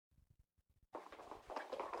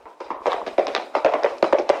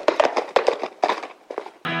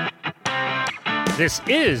This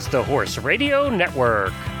is the Horse Radio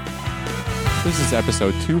Network. This is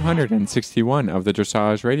episode 261 of the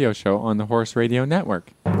Dressage Radio Show on the Horse Radio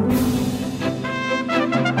Network.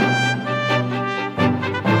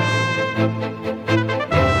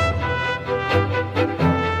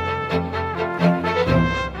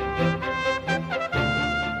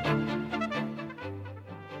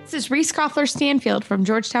 This is Reese Koffler-Stanfield from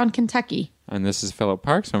Georgetown, Kentucky. And this is Philip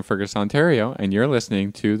Parks from Fergus, Ontario, and you're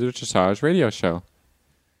listening to the Dressage Radio Show.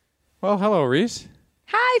 Well, hello, Reese.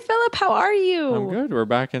 Hi, Philip. How are you? I'm good. We're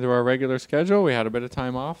back into our regular schedule. We had a bit of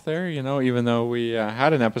time off there, even though we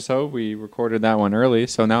had an episode, we recorded that one early,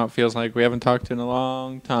 so now it feels like we haven't talked in a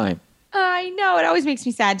long time. I know. It always makes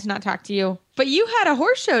me sad to not talk to you. But you had a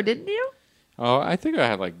horse show, didn't you? Oh, I think I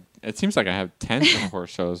had it seems like I have 10 horse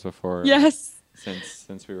shows before. Yes.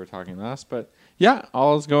 Since we were talking last. But yeah,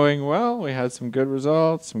 all is going well. We had some good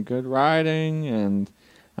results, some good riding, and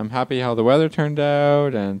I'm happy how the weather turned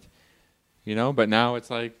out, and but now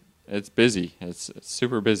it's busy. It's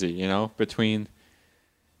super busy, Between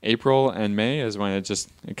April and May is when it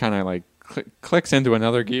kind of clicks into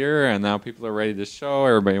another gear, and now people are ready to show.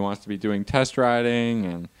 Everybody wants to be doing test riding,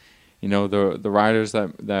 and the riders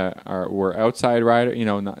that were outside rider,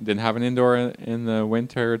 didn't have an indoor in the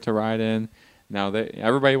winter to ride in. Now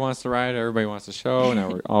everybody wants to ride, everybody wants to show. Now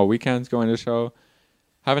we're all weekends going to show.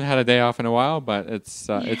 Haven't had a day off in a while, but it's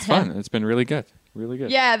fun. It's been really good. Really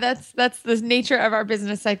good. Yeah, that's the nature of our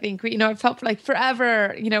business, I think. It felt like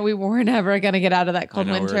forever, we weren't ever going to get out of that cold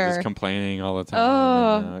winter. We were just complaining all the time.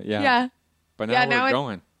 Oh, and, yeah. But now we're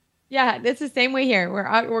going. Yeah, it's the same way here.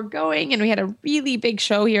 We're going, and we had a really big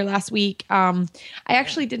show here last week. I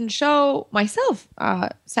actually didn't show myself,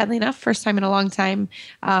 sadly enough, first time in a long time.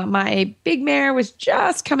 My big mare was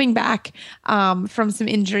just coming back from some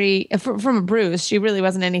injury, from a bruise. She really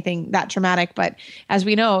wasn't anything that traumatic, but as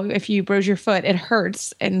we know, if you bruise your foot, it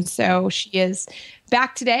hurts. And so she is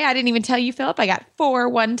back today. I didn't even tell you, Philip. I got 4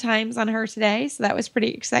 1-times on her today, so that was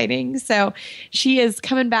pretty exciting. So she is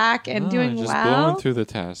coming back and doing just well. Blowing through the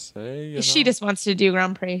test. Hey, She just wants to do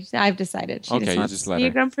Grand Prix. I've decided. She okay, just you just wants let to be her.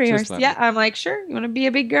 a Grand Prix Just horse. let Yeah, her. I'm like, sure. You want to be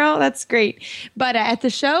a big girl? That's great. But at the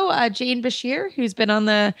show, Jane Bashir, who's been on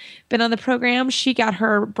the program, she got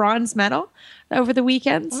her bronze medal over the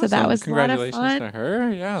weekend. So that was a lot of fun. Congratulations to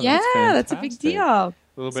her. Yeah, that's a big deal.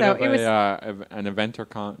 A little bit of an eventer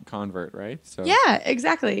convert, right? So yeah,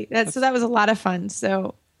 exactly. So that was a lot of fun.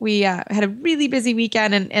 So we had a really busy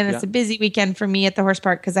weekend, and it's a busy weekend for me at the horse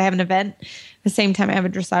park because I have an event the same time I have a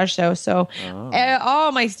dressage show. So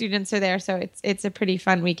all my students are there. So it's a pretty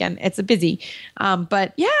fun weekend. It's a busy,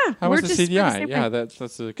 but yeah. How was the CDI? Yeah, that's the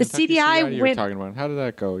CDI you were talking about. How did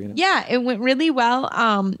that go? Yeah, it went really well.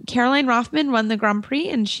 Caroline Rothman won the Grand Prix,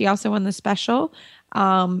 and she also won the special.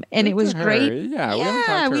 And it was great. Yeah, we haven't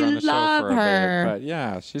talked to her on the show for a bit, but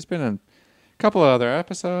yeah, she's been in a couple of other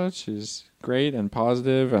episodes. She's great and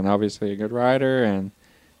positive, and obviously a good rider, and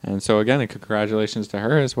so again, congratulations to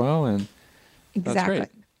her as well. And exactly.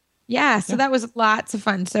 That's great. Yeah, so that was lots of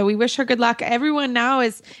fun. So we wish her good luck. Everyone now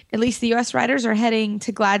is, at least the U.S. riders are heading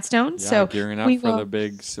to Gladstone. Yeah, so gearing up for the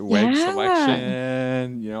big WEG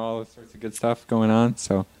selection, all sorts of good stuff going on.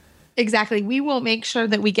 So. Exactly. We will make sure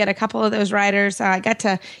that we get a couple of those riders. I got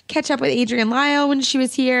to catch up with Adrienne Lyle when she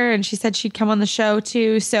was here, and she said she'd come on the show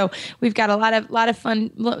too. So we've got a lot of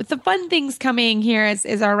fun, the fun things coming here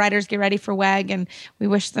as our riders get ready for WEG, and we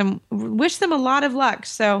wish them a lot of luck.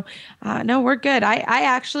 So no, we're good. I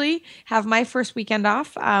actually have my first weekend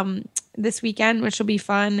off this weekend, which will be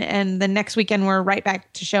fun, and the next weekend we're right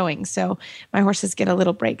back to showing. So my horses get a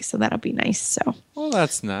little break, so that'll be nice. So well,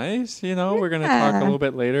 that's nice. We're going to talk a little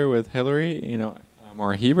bit later with Hillary,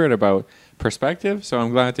 more Hebert about perspective. So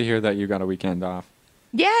I'm glad to hear that you got a weekend off.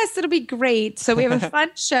 Yes, it'll be great. So we have a fun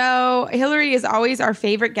show. Hillary is always our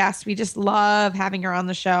favorite guest. We just love having her on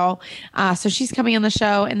the show. So she's coming on the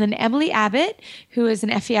show. And then Emily Abbott, who is an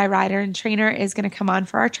FEI rider and trainer, is going to come on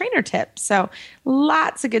for our trainer tips. So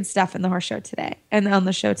lots of good stuff in the horse show today and on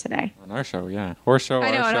the show today. On our show, yeah. Horse show,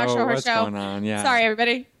 I know, our show. horse What's show. going on? Yeah. Sorry,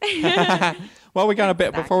 everybody. Well, we got a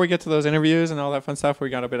bit, before we get to those interviews and all that fun stuff, we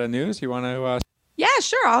got a bit of news. You want to... Yeah,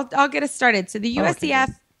 sure. I'll get us started. So the USCF...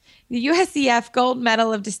 Okay. The USCF Gold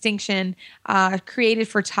Medal of Distinction created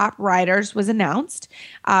for top riders was announced.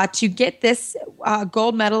 To get this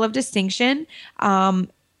Gold Medal of Distinction, it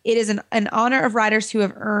is an honor of riders who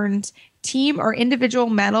have earned team or individual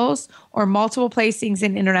medals or multiple placings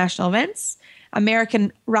in international events.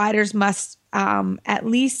 American riders must at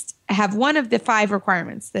least have one of the 5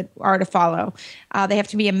 requirements that are to follow. They have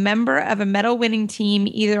to be a member of a medal-winning team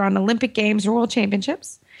either on Olympic Games or World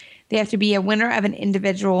Championships. They have to be a winner of an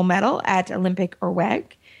individual medal at Olympic or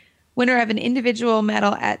WEG. winner of an individual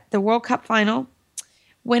medal at the World Cup final,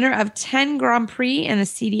 winner of 10 Grand Prix in the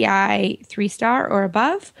CDI 3-star or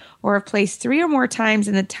above, or have placed 3 or more times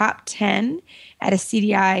in the top 10 at a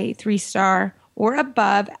CDI 3-star or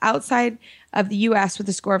above outside of the U.S. with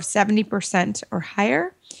a score of 70% or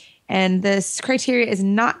higher. And this criteria is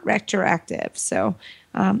not retroactive. So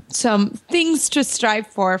some things to strive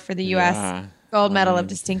for the U.S. gold medal of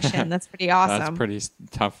distinction. That's pretty awesome. That's pretty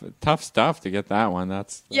tough stuff to get that one.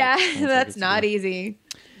 That's not easy.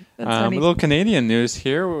 A little Canadian news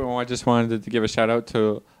here. I just wanted to give a shout out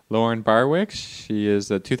to Lauren Barwick. She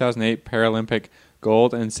is a 2008 Paralympic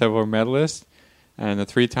gold and silver medalist and a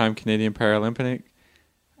 3-time Canadian Paralympic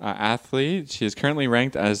athlete. She is currently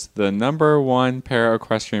ranked as the number 1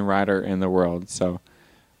 para-equestrian rider in the world. So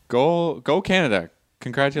go Canada.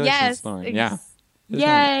 Congratulations, Lauren.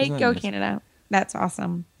 Yay, go nice? Canada. That's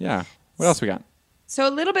awesome. Yeah. What else we got? So a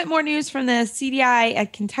little bit more news from the CDI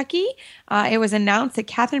at Kentucky. It was announced that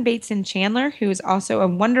Catherine Bateson Chandler, who is also a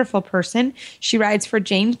wonderful person, she rides for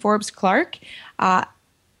Jane Forbes Clark,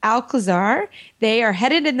 Alcazar. They are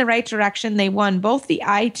headed in the right direction. They won both the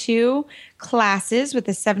I-2 classes with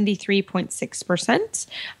a 73.6%,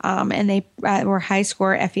 and they were high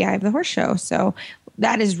score FEI of the horse show. So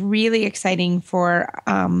that is really exciting for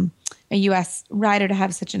a U.S. rider to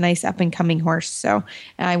have such a nice up-and-coming horse. So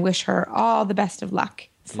I wish her all the best of luck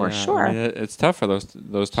for sure. I mean, it's tough for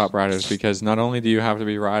those top riders because not only do you have to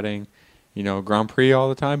be riding, Grand Prix all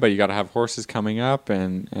the time, but you got to have horses coming up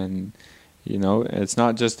and it's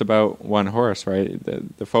not just about one horse, right?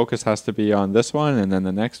 The focus has to be on this one and then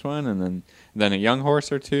the next one and then a young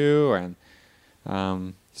horse or two.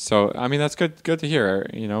 And so, I mean, that's good to hear.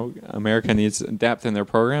 America needs depth in their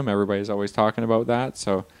program. Everybody's always talking about that.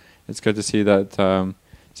 So it's good to see that some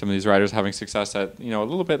of these riders having success at a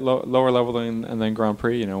little bit lower level than Grand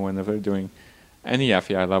Prix. When they're doing any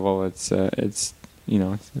FEI level, it's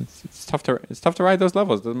tough to ride those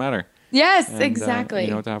levels. It doesn't matter. Yes, exactly.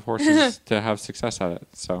 To have horses to have success at it.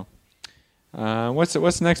 So, what's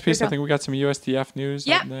the next piece? I think we got some USDF news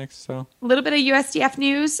up next. So a little bit of USDF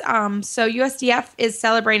news. So USDF is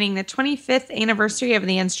celebrating the 25th anniversary of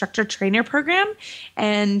the instructor trainer program,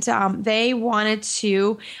 and they wanted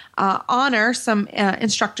to honor some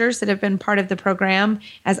instructors that have been part of the program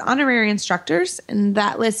as honorary instructors. And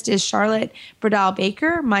that list is Charlotte Bradal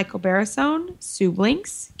Baker, Michael Barrasone, Sue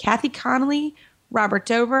Blinks, Kathy Connolly, Robert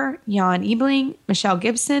Dover, Jan Ebling, Michelle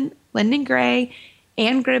Gibson, Lyndon Gray,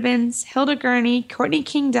 Ann Gribbins, Hilda Gurney, Courtney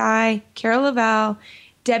King-Dye, Carol Lavelle,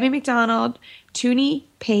 Debbie McDonald, Arlene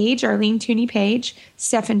Tooney Page,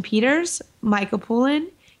 Stephen Peters, Michael Poulin,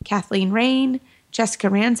 Kathleen Rain, Jessica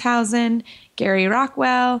Ranshausen, Gary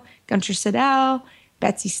Rockwell, Gunter Siddell,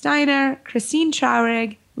 Betsy Steiner, Christine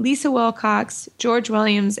Traurig, Lisa Wilcox, George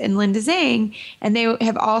Williams, and Linda Zhang, and they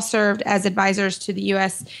have all served as advisors to the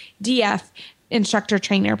USDF instructor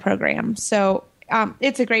trainer program. So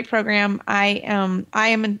it's a great program. I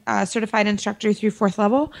am a certified instructor through 4th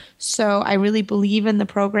level, so I really believe in the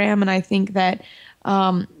program, and I think that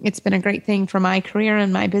it's been a great thing for my career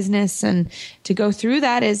and my business. And to go through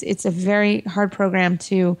that it's a very hard program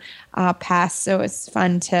to pass. So it's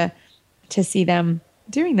fun to see them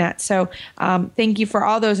doing that. So thank you for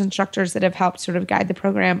all those instructors that have helped sort of guide the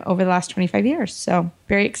program over the last 25 years. So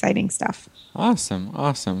very exciting stuff.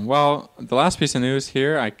 Awesome. Well, the last piece of news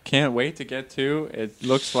here, I can't wait to get to. It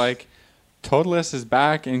looks like Totalist is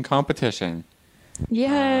back in competition.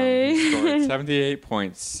 Yay! He scored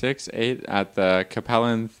 78.68 at the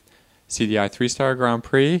Capellan CDI 3-star Grand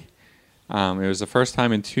Prix. It was the first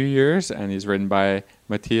time in 2 years, and he's ridden by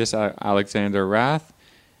Matthias Alexander Rath.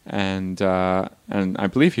 And I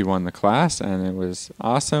believe he won the class, and it was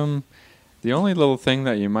awesome. The only little thing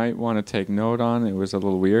that you might want to take note on, it was a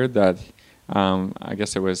little weird that I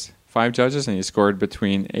guess it was 5 judges, and he scored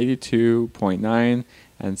between 82.9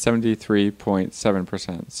 and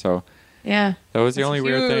 73.7%. So yeah, that was the only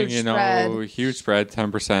weird thing, huge spread,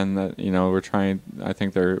 10% that, we're trying, I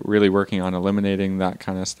think they're really working on eliminating that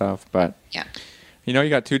kind of stuff. But, you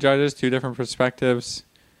got 2 judges, 2 different perspectives.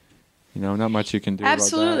 Not much you can do about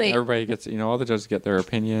that. Everybody gets, all the judges get their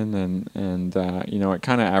opinion, and it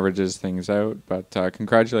kind of averages things out. But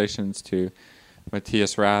congratulations to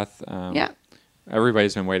Matthias Rath.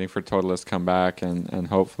 Everybody's been waiting for Totalist to come back, and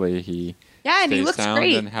hopefully he and he looks sound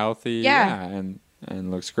great and healthy.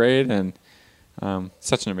 And looks great, and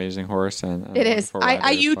such an amazing horse. And it is.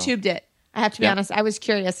 I YouTubed it. I have to be honest, I was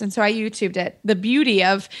curious, and so I YouTubed it. The beauty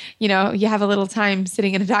of, you have a little time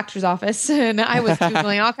sitting in a doctor's office, and I was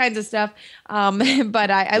Googling all kinds of stuff.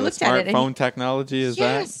 But I looked at it. Smartphone technology is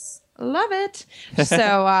that? Love it.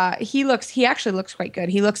 So he actually looks quite good.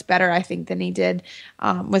 He looks better, I think, than he did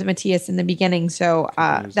with Matthias in the beginning. So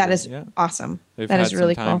that is awesome. They've that had is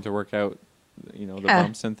really some time cool. to work out, the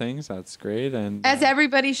bumps and things. That's great. And as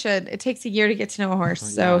everybody should. It takes a year to get to know a horse.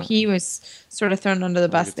 So he was sort of thrown under the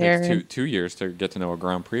bus there. It takes 2 years to get to know a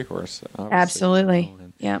Grand Prix horse. Absolutely.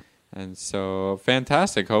 And so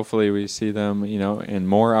fantastic. Hopefully we see them, in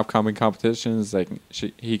more upcoming competitions. Like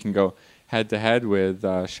he can go head to head with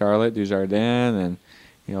Charlotte Dujardin,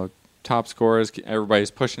 and top scores. Everybody's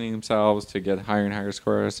pushing themselves to get higher and higher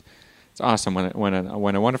scores. It's awesome when a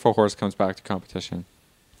wonderful horse comes back to competition.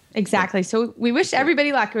 Exactly. So we wish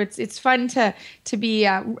everybody luck. It's fun to be,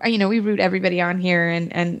 we root everybody on here,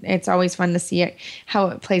 and it's always fun to see how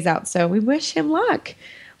it plays out. So we wish him luck.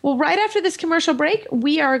 Well, right after this commercial break,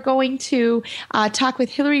 we are going to talk with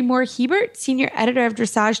Hillary Moore-Hebert, Senior Editor of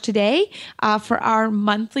Dressage Today, for our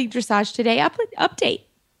monthly Dressage Today update.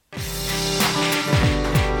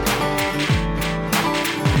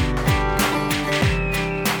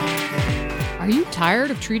 Are you tired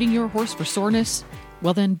of treating your horse for soreness?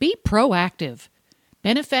 Well, then be proactive.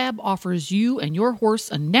 Benefab offers you and your horse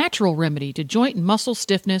a natural remedy to joint and muscle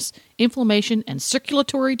stiffness, inflammation, and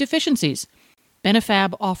circulatory deficiencies.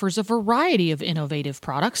 Benefab offers a variety of innovative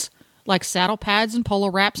products, like saddle pads and polo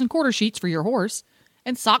wraps and quarter sheets for your horse,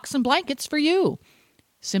 and socks and blankets for you.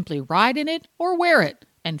 Simply ride in it or wear it,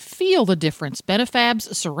 and feel the difference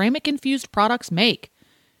Benefab's ceramic-infused products make.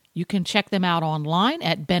 You can check them out online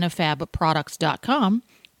at benefabproducts.com,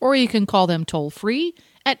 or you can call them toll-free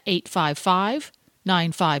at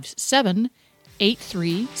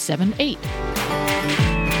 855-957-8378.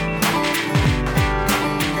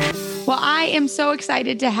 Well, I am so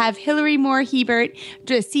excited to have Hillary Moore-Hebert,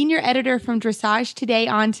 Senior Editor from Dressage Today,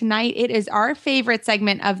 on tonight. It is our favorite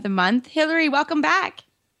segment of the month. Hillary, welcome back.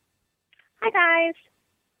 Hi, guys.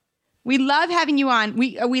 We love having you on.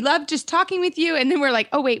 We love just talking with you, and then we're like,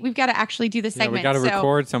 oh, wait, we've got to actually do this segment. We got to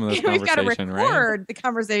record some of this conversation, right? We've got to record the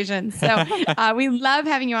conversation. So we love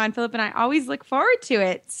having you on, Philip, and I always look forward to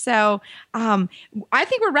it. So I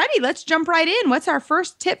think we're ready. Let's jump right in. What's our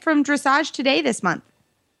first tip from Dressage Today this month?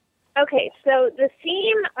 Okay, so the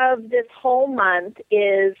theme of this whole month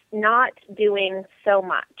is not doing so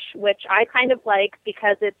much, which I kind of like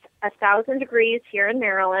because it's 1,000 degrees here in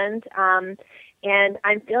Maryland, and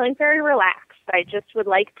I'm feeling very relaxed. I just would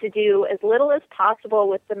like to do as little as possible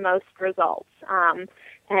with the most results. I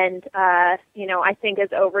think as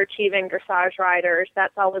overachieving dressage riders,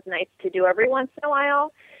 that's always nice to do every once in a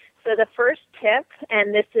while. So the first tip,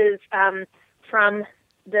 and this is from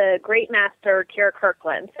the great master, Kira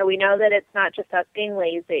Kirkland. So we know that it's not just us being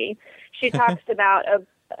lazy. She talks about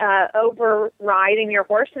overriding your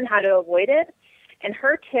horse and how to avoid it. And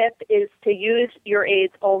her tip is to use your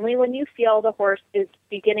aids only when you feel the horse is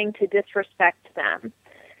beginning to disrespect them.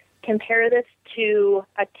 Compare this to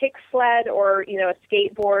a kick sled or, a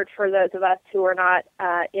skateboard for those of us who are not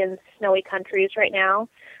in snowy countries right now.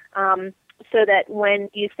 So that when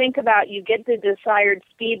you think about you get the desired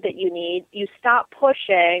speed that you need, you stop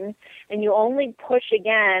pushing and you only push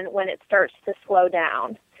again when it starts to slow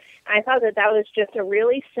down. I thought that was just a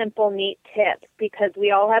really simple, neat tip because we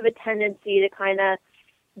all have a tendency to kind of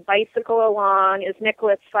bicycle along. As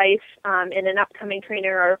Nicholas Fife in an upcoming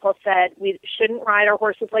trainer article said, we shouldn't ride our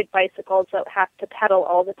horses like bicycles that have to pedal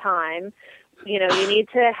all the time. You need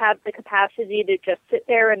to have the capacity to just sit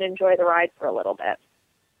there and enjoy the ride for a little bit.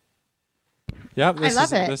 Yeah, I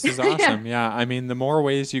love it. This is awesome. Yeah, I mean, the more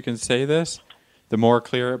ways you can say this, the more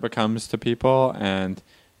clear it becomes to people, and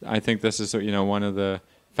I think this is one of the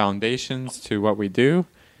foundations to what we do.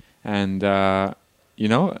 And every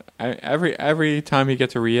time you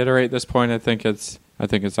get to reiterate this point, I think it's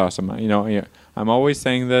awesome. I'm always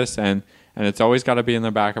saying this, and it's always got to be in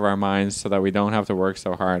the back of our minds so that we don't have to work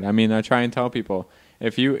so hard. I mean, I try and tell people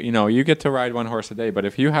if you get to ride one horse a day, but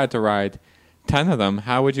if you had to ride 10 of them,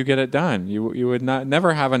 how would you get it done? You would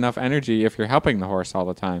never have enough energy if you're helping the horse all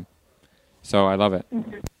the time. So I love it.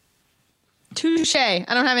 Touche. I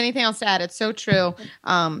don't have anything else to add. It's so true.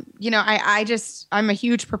 I'm a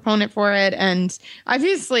huge proponent for it. And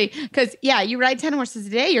obviously, because, you ride 10 horses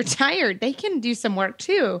a day, you're tired. They can do some work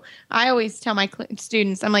too. I always tell my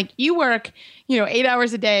students, I'm like, you work, 8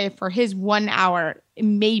 hours a day for his 1 hour,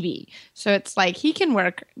 maybe. So it's like he can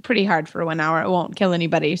work pretty hard for 1 hour. It won't kill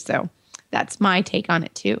anybody. So that's my take on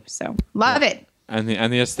it too. So love it. And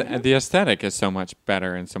the aesthetic is so much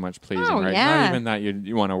better and so much pleasing, right? Yeah. Not even that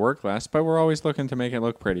you want to work less, but we're always looking to make it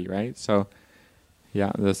look pretty, right? So,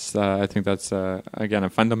 yeah, this I think that's again a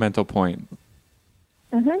fundamental point.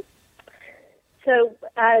 Mm-hmm. So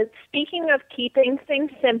speaking of keeping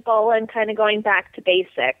things simple and kind of going back to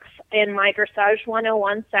basics, in my Dressage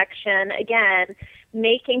 101 section, again,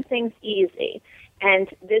 making things easy. And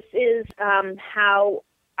this is how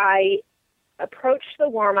I approach the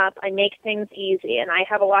warm-up. I make things easy. And I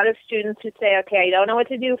have a lot of students who say, okay, I don't know what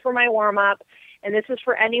to do for my warm-up, and this is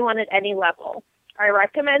for anyone at any level. I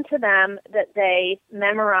recommend to them that they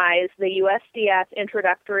memorize the USDF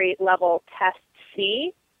Introductory Level Test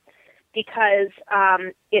C, because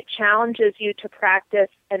it challenges you to practice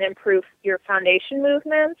and improve your foundation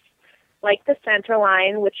movements, like the center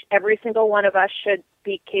line, which every single one of us should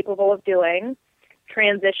be capable of doing.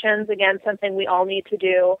 Transitions, again, something we all need to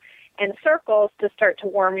do. And circles to start to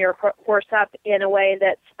warm your horse up in a way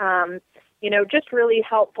that's, just really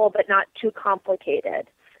helpful but not too complicated.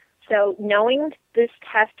 So knowing this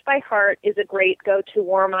test by heart is a great go-to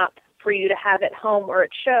warm-up for you to have at home or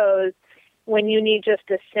at shows when you need just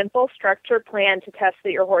a simple structured plan to test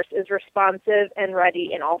that your horse is responsive and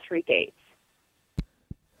ready in all three gaits.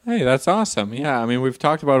 Hey, that's awesome. Yeah, I mean, we've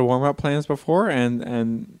talked about warm-up plans before,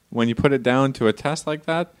 and when you put it down to a test like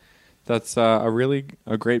that, that's a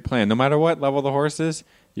great plan. No matter what level the horse is,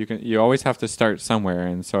 you always have to start somewhere.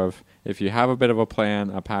 And so if you have a bit of a plan,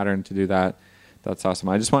 a pattern to do that, that's awesome.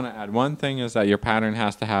 I just want to add one thing is that your pattern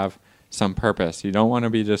has to have some purpose. You don't want to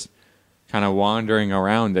be just kind of wandering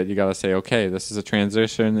around it. You got to say, okay, this is a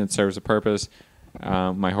transition. It serves a purpose.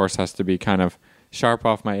 My horse has to be kind of sharp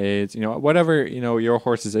off my aids. Whatever, your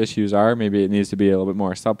horse's issues are, maybe it needs to be a little bit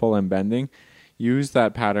more supple and bending. Use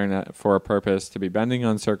that pattern for a purpose to be bending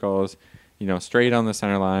on circles, straight on the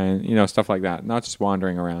center line, stuff like that. Not just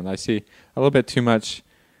wandering around. I see a little bit too much,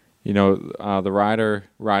 the rider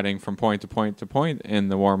riding from point to point to point in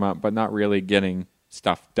the warm-up, but not really getting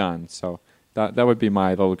stuff done. So that would be my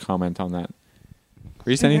little comment on that.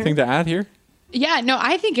 Reese, anything to add here? Yeah, no,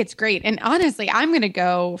 I think it's great. And honestly, I'm going to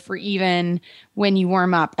go for even when you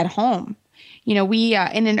warm up at home. We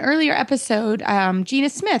in an earlier episode, Gina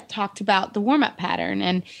Smith talked about the warm-up pattern,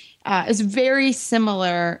 and it's a very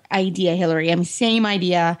similar idea, Hillary. I mean, same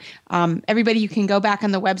idea. Everybody, you can go back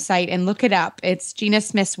on the website and look it up. It's Gina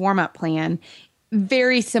Smith's warm-up plan.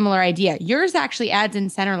 Very similar idea. Yours actually adds in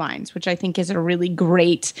center lines, which I think is a really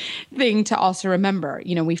great thing to also remember.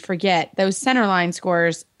 We forget those center line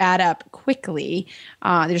scores add up quickly.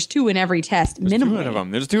 There's 2 in every test,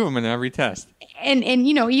 minimally. There's 2 of them in every test. And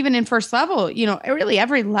even in first level, really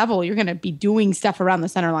every level you're going to be doing stuff around the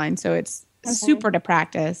center line. So it's super to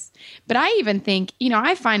practice. But I even think,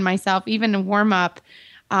 I find myself even in warm up,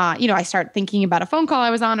 I start thinking about a phone call I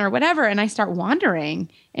was on or whatever, and I start wandering.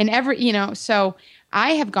 And so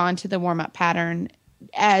I have gone to the warm-up pattern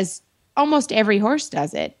as almost every horse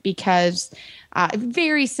does it, because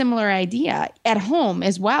very similar idea at home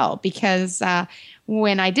as well, because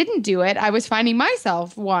when I didn't do it, I was finding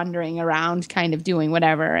myself wandering around kind of doing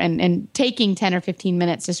whatever and taking 10 or 15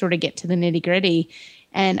 minutes to sort of get to the nitty-gritty.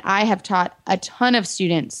 And I have taught a ton of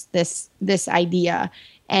students this idea,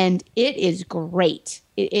 and it is great.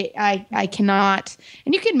 I cannot,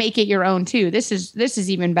 and you can make it your own too. This is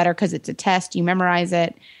even better because it's a test. You memorize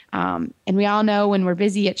it, and we all know when we're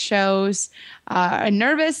busy at shows and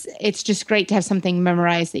nervous, it's just great to have something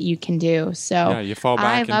memorized that you can do. So yeah, you fall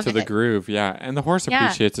back into the groove. Yeah, and the horse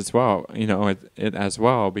appreciates it as well. It as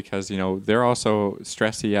well, because they're also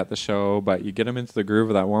stressy at the show, but you get them into the groove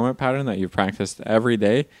of that warm up pattern that you've practiced every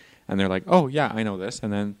day, and they're like, oh yeah, I know this,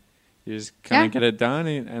 and then you just kind of get it done,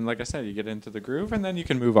 and like I said, you get into the groove, and then you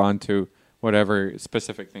can move on to whatever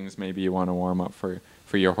specific things maybe you want to warm up for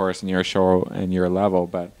your horse and your show and your level.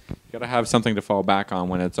 But you got to have something to fall back on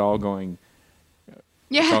when it's all going.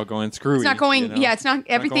 Yeah, it's all going screwy. It's not going. Yeah, it's not.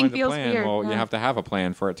 Everything not feels plan. weird. Well, you have to have a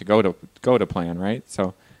plan for it to go to plan, right?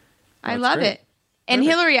 So I love great. it. And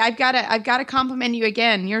Perfect. Hillary, I've got to compliment you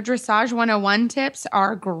again. Your Dressage 101 tips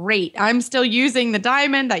are great. I'm still using the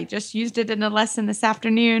diamond. I just used it in a lesson this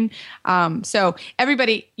afternoon. So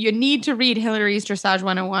everybody, you need to read Hillary's Dressage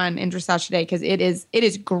 101 in Dressage Today, because it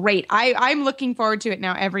is great. I'm looking forward to it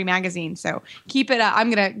now every magazine. So keep it up.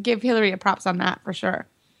 I'm going to give Hillary a props on that for sure.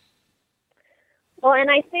 Well, and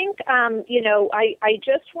I think, I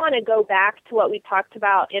just want to go back to what we talked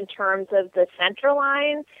about in terms of the center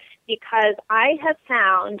line, because I have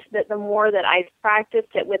found that the more that I've practiced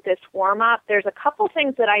it with this warm-up, there's a couple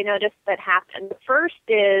things that I noticed that happen. The first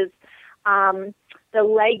is the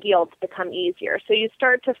leg yields become easier. So you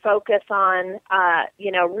start to focus on,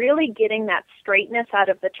 really getting that straightness out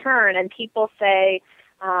of the turn. And people say,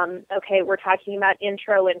 okay, we're talking about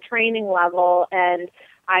intro and training level, and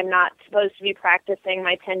I'm not supposed to be practicing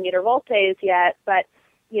my 10-meter voltes yet, but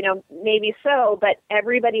maybe so, but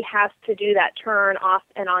everybody has to do that turn off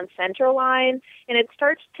and on center line, and it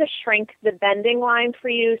starts to shrink the bending line for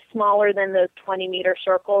you smaller than those 20-meter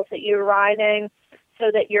circles that you're riding,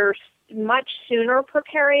 so that you're much sooner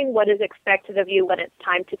preparing what is expected of you when it's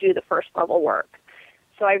time to do the first level work.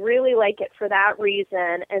 So I really like it for that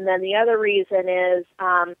reason. And then the other reason is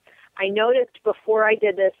I noticed before I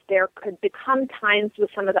did this, there could become times with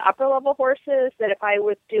some of the upper level horses that if I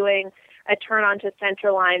was doing a turn onto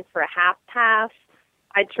center line for a half pass,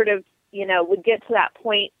 I'd sort of, would get to that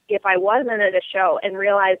point if I wasn't at a show and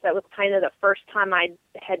realize that was kind of the first time I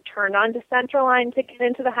had turned onto center line to get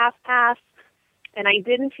into the half pass. And I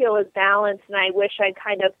didn't feel as balanced, and I wish I'd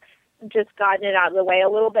kind of just gotten it out of the way a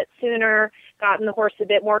little bit sooner, gotten the horse a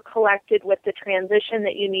bit more collected with the transition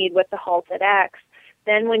that you need with the halted X.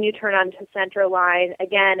 Then when you turn onto center line,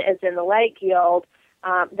 again, as in the leg yield,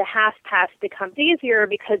 the half pass becomes easier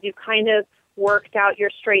because you've kind of worked out your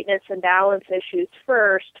straightness and balance issues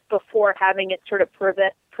first before having it sort of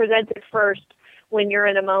presented first when you're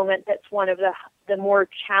in a moment that's one of the more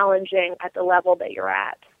challenging at the level that you're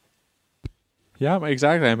at. Yeah,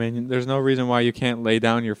 exactly. I mean, there's no reason why you can't lay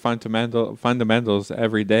down your fundamentals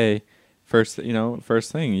every day. First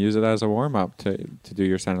thing, use it as a warm up to do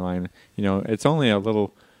your center line. It's only a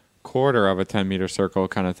little quarter of a 10-meter circle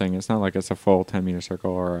kind of thing. It's not like it's a full 10-meter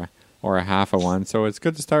circle or a half of one. So it's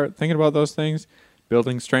good to start thinking about those things,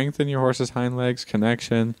 building strength in your horse's hind legs,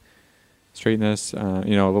 connection, straightness. A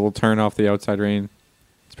little turn off the outside rein.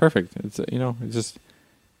 It's perfect. It's just.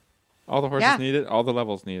 All the horses need it. All the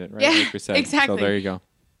levels need it, right? Yeah, like we said. exactly. So there you go.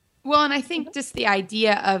 Well, and I think just the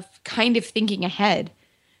idea of kind of thinking ahead.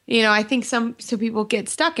 I think some people get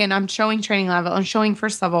stuck in, I'm showing training level, I'm showing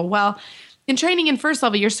first level. Well, in training in first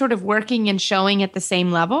level, you're sort of working and showing at the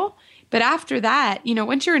same level. But after that,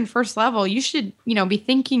 once you're in first level, you should, be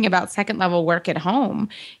thinking about second level work at home.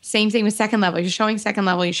 Same thing with second level. You're showing second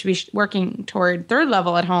level, you should be working toward third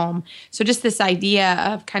level at home. So just this idea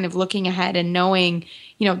of kind of looking ahead and knowing,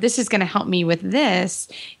 this is going to help me with this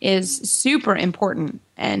is super important.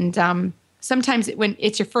 And sometimes when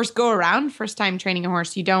it's your first go around, first time training a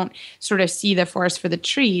horse, you don't sort of see the forest for the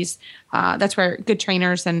trees. That's where good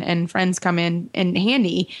trainers and friends come in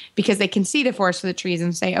handy, because they can see the forest for the trees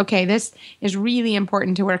and say, okay, this is really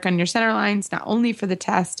important to work on your center lines, not only for the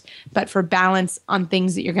test, but for balance on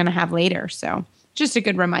things that you're going to have later. So just a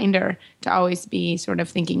good reminder to always be sort of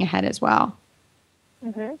thinking ahead as well.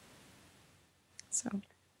 Mm-hmm. So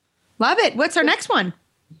love it. What's our next one?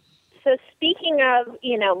 So speaking of,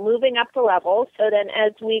 moving up the level, so then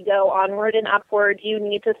as we go onward and upward, you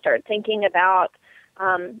need to start thinking about,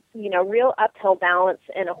 real uphill balance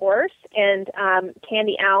in a horse. And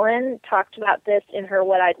Candy Allen talked about this in her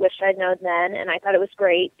What I Wish I'd Known Then, and I thought it was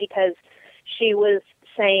great because she was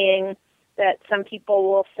saying that some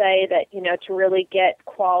people will say that, to really get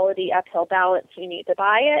quality uphill balance, you need to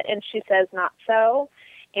buy it. And she says not so.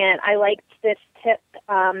 And I liked this tip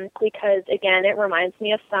because, again, it reminds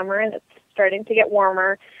me of summer and it's starting to get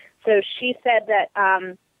warmer. So she said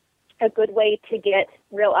that a good way to get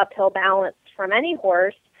real uphill balance from any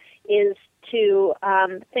horse is to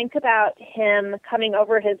think about him coming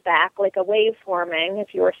over his back like a wave forming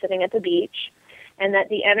if you were sitting at the beach, and that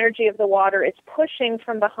the energy of the water is pushing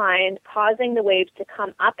from behind, causing the waves to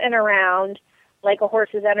come up and around like a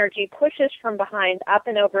horse's energy pushes from behind up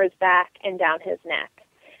and over his back and down his neck.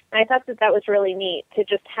 And I thought that was really neat to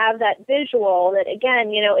just have that visual that,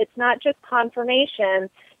 again, it's not just confirmation.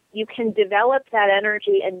 You can develop that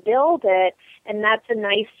energy and build it, and that's a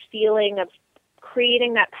nice feeling of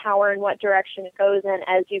creating that power in what direction it goes in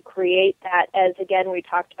as you create that, as, again, we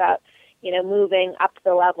talked about, moving up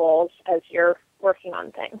the levels as you're working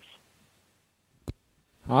on things.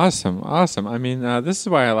 Awesome. I mean, this is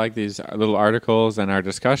why I like these little articles and our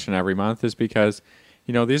discussion every month is because,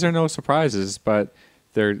 these are no surprises, but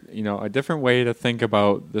they're, a different way to think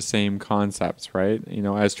about the same concepts, right?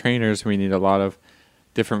 As trainers, we need a lot of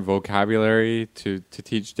different vocabulary to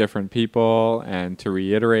teach different people and to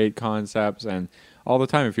reiterate concepts. And all the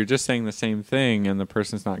time, if you're just saying the same thing and the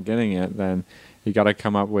person's not getting it, then you got to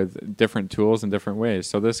come up with different tools and different ways.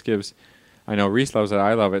 So this gives, I know Reese loves it,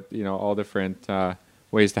 I love it, all different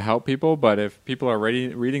ways to help people. But if people are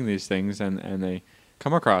reading these things and they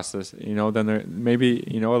come across this, then there, maybe,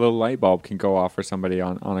 a little light bulb can go off for somebody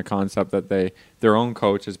on a concept that their own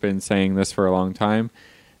coach has been saying this for a long time,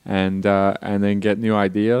 and then get new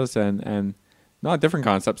ideas and not different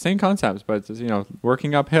concepts, same concepts, but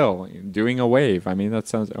working uphill, doing a wave. I mean, that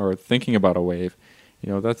sounds, or thinking about a wave,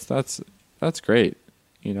 that's great.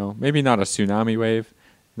 Maybe not a tsunami wave,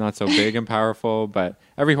 not so big and powerful, but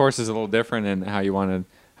every horse is a little different in how you want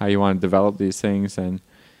to develop these things. And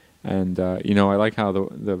And I like how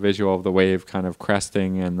the visual of the wave kind of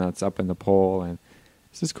cresting, and that's up in the pole, and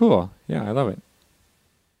this is cool. Yeah, I love it.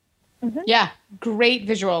 Mm-hmm. Yeah, great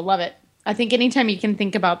visual. Love it. I think anytime you can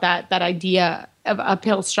think about that idea of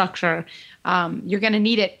uphill structure, you're going to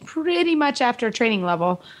need it pretty much after a training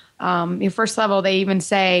level. Your first level, they even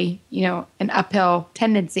say, an uphill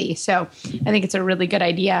tendency. So I think it's a really good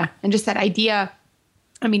idea. And just that idea,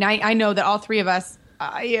 I mean, I know that all three of us,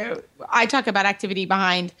 I talk about activity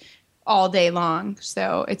behind all day long.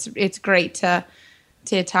 So it's great to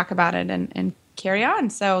talk about it and carry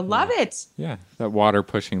on. So love it. Yeah, that water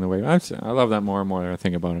pushing the wave. I love that more and more I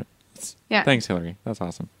think about it. Yeah. Thanks, Hillary. That's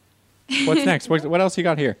awesome. What's next? What else you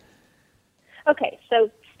got here? Okay, so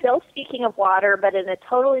still speaking of water, but in a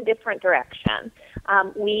totally different direction.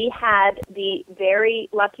 We had the very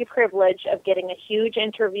lucky privilege of getting a huge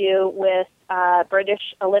interview with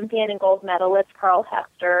British Olympian and gold medalist Carl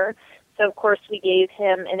Hester. So, of course, we gave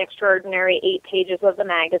him an extraordinary 8 pages of the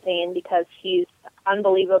magazine because he's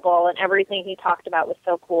unbelievable and everything he talked about was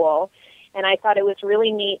so cool. And I thought it was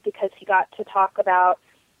really neat because he got to talk about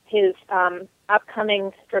his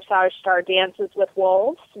upcoming dressage star Dances with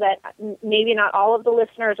Wolves that maybe not all of the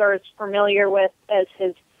listeners are as familiar with as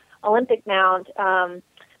his Olympic mount.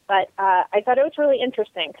 But I thought it was really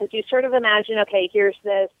interesting because you sort of imagine, okay, here's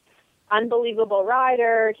this unbelievable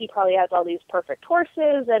rider. He probably has all these perfect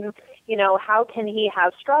horses, and, how can he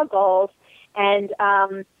have struggles? And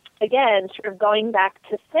again, sort of going back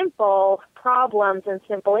to simple problems and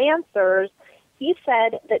simple answers, he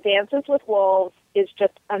said that Dances with Wolves is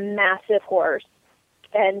just a massive horse.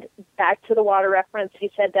 And back to the water reference,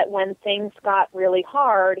 he said that when things got really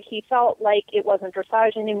hard, he felt like it wasn't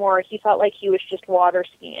dressage anymore. He felt like he was just water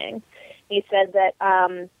skiing. He said that,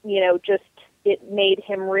 just it made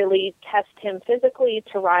him really test him physically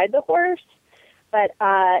to ride the horse. But,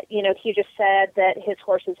 he just said that his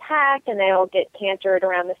horses hack and they all get cantered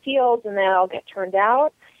around the fields and they all get turned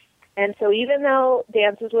out. And so even though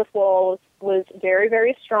Dances with Wolves was very,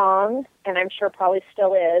 very strong, and I'm sure probably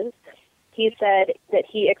still is, he said that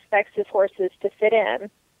he expects his horses to fit in.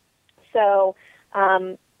 So,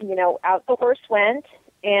 out the horse went,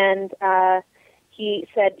 and he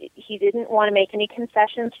said he didn't want to make any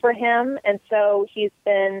concessions for him, and so he's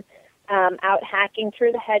been out hacking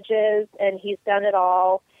through the hedges, and he's done it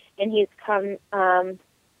all, and he's come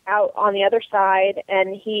out on the other side,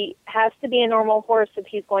 and he has to be a normal horse if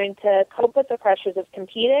he's going to cope with the pressures of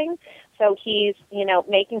competing. So he's,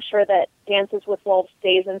 making sure that Dances with Wolves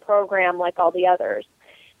stays in program like all the others.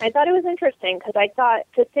 I thought it was interesting because I thought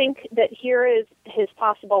to think that here is his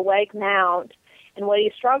possible leg mount, and what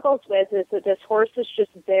he struggles with is that this horse is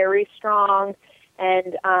just very strong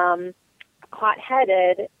and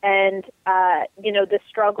hot-headed, and, the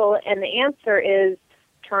struggle and the answer is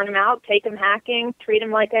turn him out, take him hacking, treat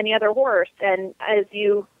him like any other horse. And as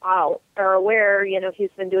you all are aware, he's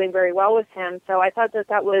been doing very well with him. So I thought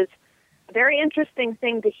that was a very interesting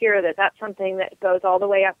thing to hear, that that's something that goes all the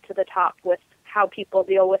way up to the top with how people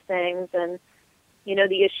deal with things and,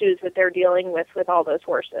 the issues that they're dealing with all those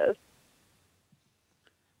horses.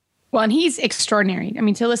 Well, and he's extraordinary. I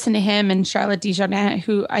mean, to listen to him and Charlotte Desjardins,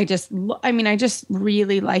 who I just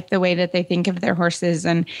really like the way that they think of their horses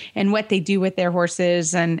and what they do with their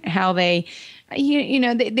horses and how they,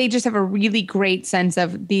 they just have a really great sense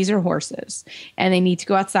of these are horses and they need to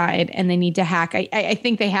go outside and they need to hack. I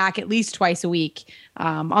think they hack at least twice a week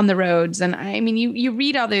on the roads. And I mean, you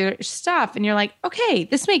read all their stuff and you're like, okay,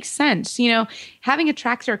 this makes sense. Having a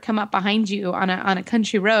tractor come up behind you on a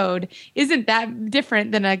country road isn't that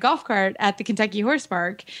different than a golf cart at the Kentucky Horse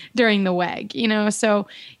Park during the WEG, So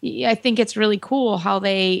I think it's really cool how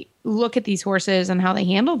they look at these horses and how they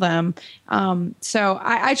handle them. So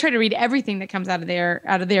I try to read everything that comes out of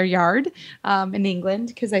their yard in England,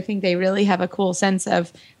 because I think they really have a cool sense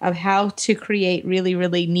of how to create really,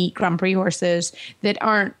 really neat Grand Prix horses that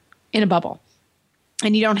aren't in a bubble.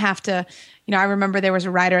 And you don't have to, I remember there was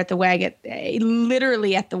a rider at the WEG,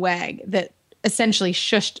 literally at the WEG, that essentially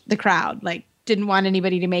shushed the crowd, like didn't want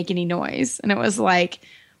anybody to make any noise. And it was like,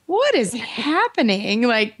 what is happening?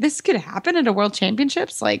 Like, this could happen at a world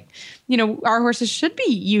championships. Like, our horses should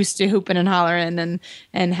be used to hooping and hollering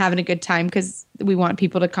and having a good time because we want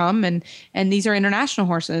people to come. And these are international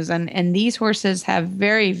horses. And these horses have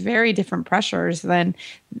very, very different pressures than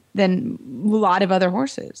a lot of other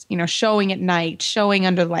horses, showing at night, showing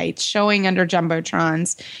under lights, showing under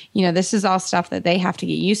jumbotrons. This is all stuff that they have to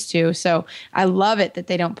get used to. So I love it that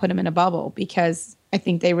they don't put them in a bubble, because I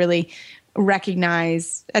think they really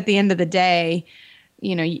recognize at the end of the day,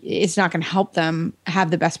 it's not going to help them have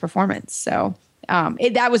the best performance. So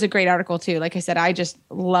that was a great article too. Like I said, I just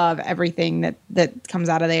love everything that comes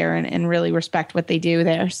out of there and really respect what they do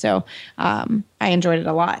there. So I enjoyed it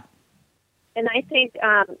a lot. And I think,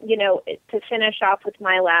 to finish off with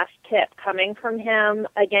my last tip coming from him,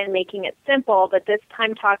 again, making it simple, but this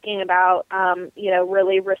time talking about,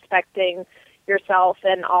 really respecting yourself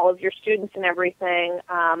and all of your students and everything.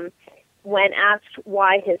 When asked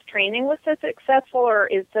why his training was so successful or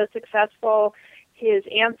is so successful, his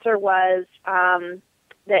answer was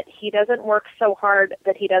that he doesn't work so hard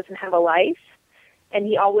that he doesn't have a life. And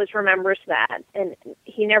he always remembers that. And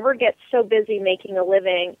he never gets so busy making a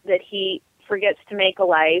living that he forgets to make a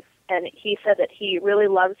life. And he said that he really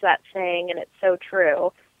loves that saying, and it's so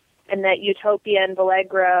true. And that Utopia and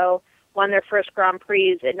Vallegro won their first Grand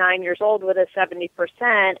Prix at 9 years old with a 70%.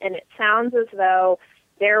 And it sounds as though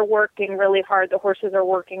they're working really hard. The horses are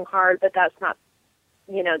working hard, but that's not,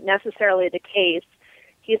 necessarily the case.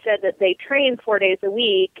 He said that they train 4 days a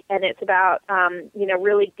week, and it's about,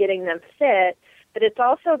 really getting them fit. But it's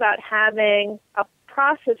also about having a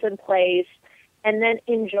process in place and then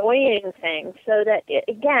enjoying things so that,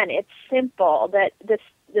 it's simple, that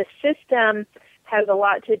the system has a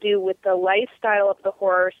lot to do with the lifestyle of the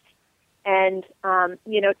horse and,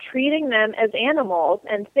 treating them as animals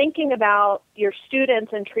and thinking about your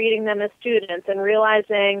students and treating them as students and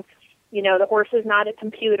realizing, the horse is not a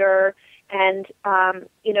computer and,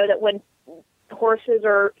 that when horses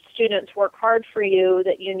or students work hard for you,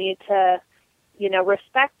 that you need to,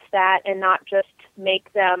 respect that and not just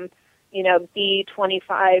make them, be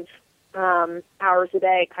 25 hours a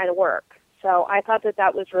day kind of work. So I thought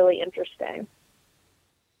that was really interesting.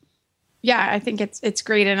 Yeah, I think it's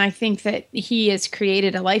great. And I think that he has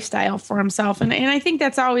created a lifestyle for himself. And I think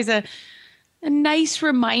that's always a nice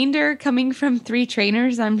reminder coming from three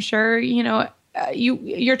trainers. I'm sure,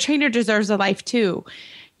 your trainer deserves a life too.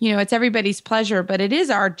 It's everybody's pleasure, but it is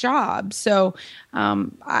our job. So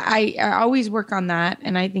I always work on that.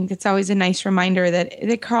 And I think it's always a nice reminder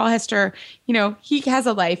that Carl Hester, he has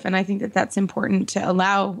a life. And I think that that's important to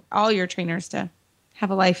allow all your trainers to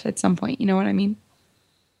have a life at some point. You know what I mean?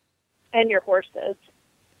 And your horses.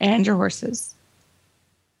 And your horses.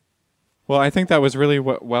 Well, I think that was really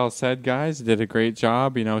well said, guys. Did a great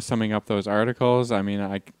job, summing up those articles. I mean,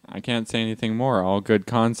 I can't say anything more. All good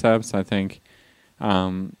concepts. I think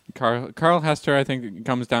Carl Hester, I think, it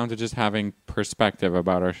comes down to just having perspective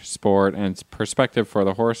about our sport and perspective for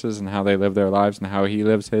the horses and how they live their lives and how he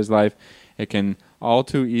lives his life. It can all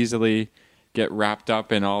too easily get wrapped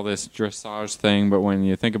up in all this dressage thing, but when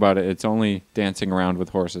you think about it, it's only dancing around with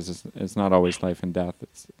horses. It's not always life and death.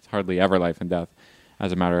 It's hardly ever life and death,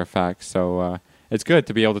 as a matter of fact. So it's good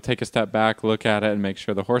to be able to take a step back, look at it, and make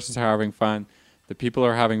sure the horses are having fun, the people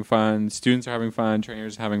are having fun, students are having fun,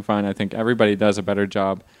 trainers are having fun. I think everybody does a better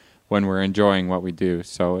job when we're enjoying what we do.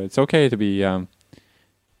 So it's okay to be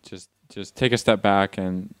just take a step back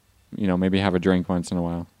and maybe have a drink once in a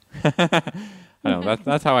while. I know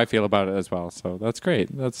that's how I feel about it as well. So that's great.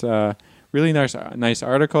 That's really nice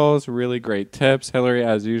articles, really great tips, Hillary,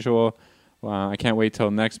 as usual. I can't wait till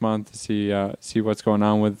next month to see what's going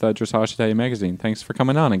on with Dressage Today magazine. Thanks for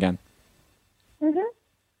coming on again. Mm-hmm.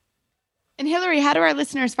 And Hillary, how do our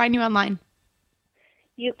listeners find you online?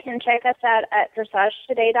 You can check us out at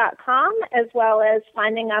dressagetoday.com, as well as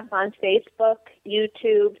finding us on Facebook,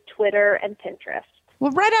 YouTube, Twitter, and Pinterest.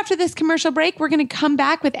 Well, right after this commercial break, we're going to come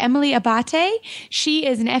back with Emily Abate. She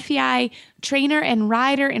is an FEI trainer and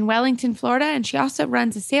rider in Wellington, Florida, and she also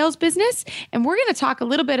runs a sales business. And we're going to talk a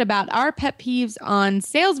little bit about our pet peeves on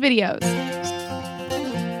sales videos.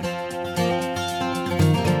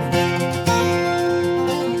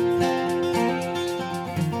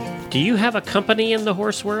 Do you have a company in the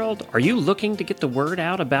horse world? Are you looking to get the word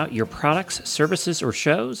out about your products, services, or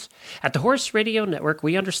shows? At the Horse Radio Network,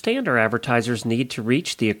 we understand our advertisers need to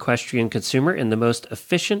reach the equestrian consumer in the most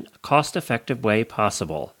efficient, cost-effective way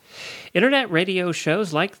possible. Internet radio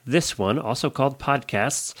shows like this one, also called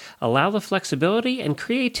podcasts, allow the flexibility and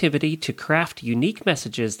creativity to craft unique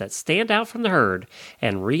messages that stand out from the herd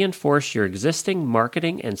and reinforce your existing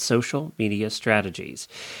marketing and social media strategies.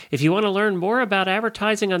 If you want to learn more about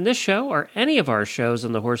advertising on this show or any of our shows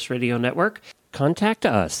on the Horse Radio Network, contact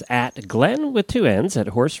us at Glenn with two N's at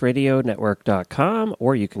horseradionetwork.com,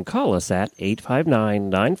 or you can call us at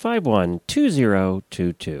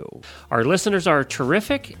 859-951-2022. Our listeners are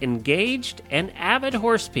terrific, engaged, and avid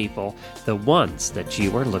horse people, the ones that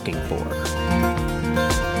you are looking for.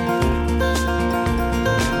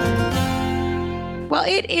 Well,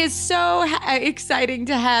 it is so exciting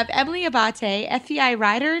to have Emily Abate, FEI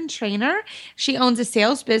rider and trainer. She owns a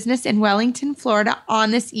sales business in Wellington, Florida,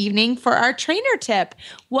 on this evening for our trainer tip.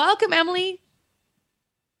 Welcome, Emily.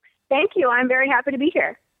 Thank you. I'm very happy to be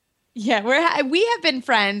here. Yeah, we have been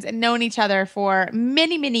friends and known each other for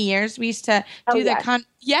many, many years. We used to do the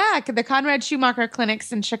Conrad Schumacher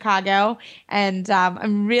clinics in Chicago, and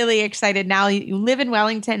I'm really excited now. You live in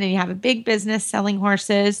Wellington and you have a big business selling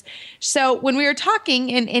horses. So when we were talking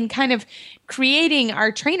and kind of creating our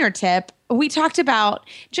trainer tip, we talked about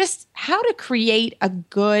just how to create a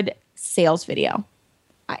good sales video,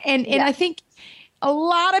 and I think a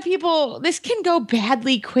lot of people, this can go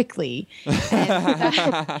badly quickly. And,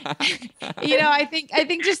 I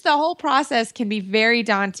think just the whole process can be very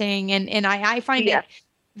daunting, and I find it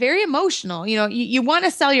very emotional. You want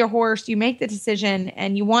to sell your horse, you make the decision,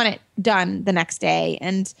 and you want it done the next day.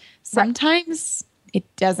 And sometimes it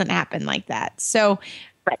doesn't happen like that. So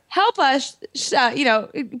help us,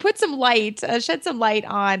 put some light, shed some light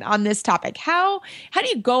on this topic. How do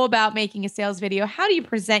you go about making a sales video? How do you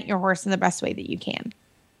present your horse in the best way that you can?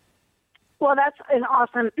 Well, that's an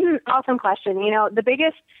awesome question. The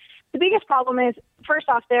biggest problem is, first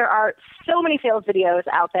off, there are so many sales videos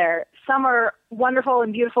out there. Some are wonderful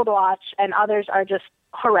and beautiful to watch, and others are just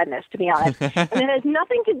horrendous, to be honest. And it has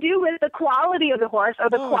nothing to do with the quality of the horse or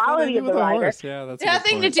the quality of the rider. Yeah, that's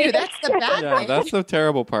nothing to do. That's the bad yeah, thing. that's the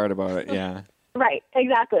terrible part about it. Yeah. Right,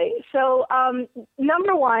 exactly. So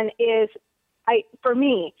number one is, for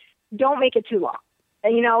me, don't make it too long.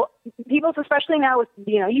 People, especially now with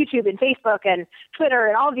YouTube and Facebook and Twitter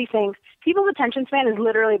and all of these things, people's attention span is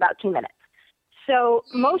literally about 2 minutes. So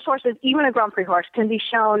most horses, even a Grand Prix horse, can be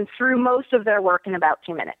shown through most of their work in about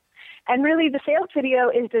 2 minutes. And really, the sales video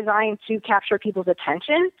is designed to capture people's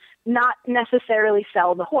attention, not necessarily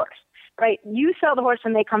sell the horse, right? You sell the horse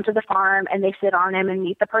when they come to the farm and they sit on him and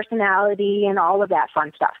meet the personality and all of that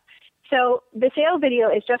fun stuff. So the sales video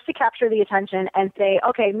is just to capture the attention and say,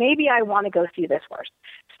 okay, maybe I want to go see this horse.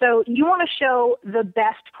 So you want to show the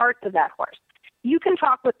best parts of that horse. You can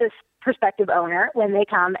talk with this prospective owner when they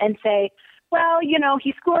come and say, well,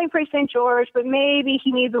 he's schooling Prix St. George, but maybe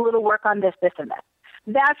he needs a little work on this, this, and this.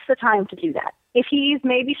 That's the time to do that. If he's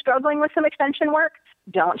maybe struggling with some extension work,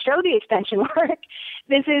 don't show the extension work.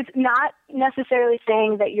 This is not necessarily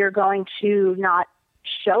saying that you're going to not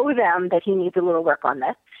show them that he needs a little work on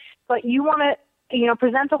this, but you want to,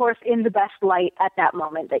 present the horse in the best light at that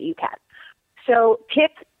moment that you can. So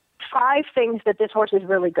pick 5 things that this horse is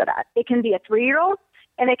really good at. It can be a 3-year-old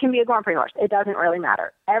and it can be a Grand Prix horse. It doesn't really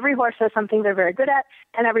matter. Every horse has something they're very good at,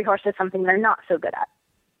 and every horse has something they're not so good at.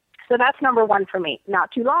 So that's number one for me.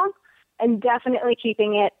 Not too long, and definitely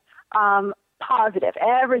keeping it positive.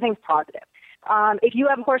 Everything's positive. If you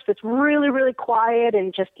have a horse that's really, really quiet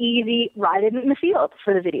and just easy, ride it in the field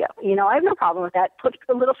for the video. I have no problem with that. Put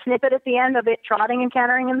a little snippet at the end of it trotting and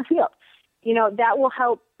cantering in the field. That will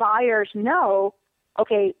help buyers know,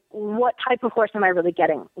 okay, what type of horse am I really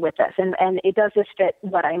getting with this? And does this fit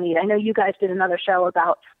what I need? I know you guys did another show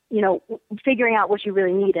about, figuring out what you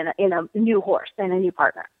really need in a new horse and a new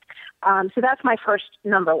partner. So that's my first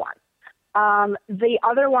number one. The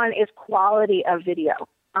other one is quality of video.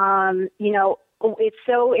 It's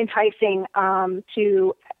so enticing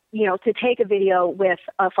to take a video with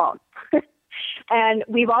a phone. And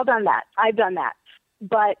we've all done that. I've done that.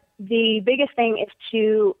 But the biggest thing is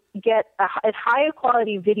to get as high a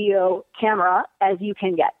quality video camera as you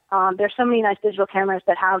can get. There's so many nice digital cameras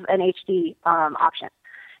that have an HD option.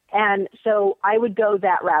 And so I would go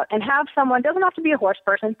that route and have someone, doesn't have to be a horse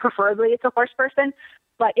person, preferably it's a horse person,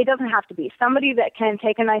 but it doesn't have to be. Somebody that can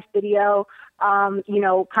take a nice video,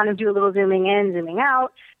 kind of do a little zooming in, zooming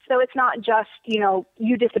out. So it's not just,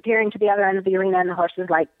 you disappearing to the other end of the arena and the horse is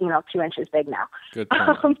 2 inches big now. Good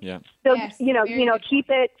point. Yeah. So, Yes, keep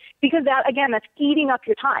it, because that, again, that's eating up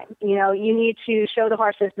your time. You need to show the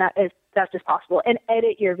horse as best as possible and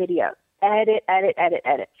edit your video. Edit.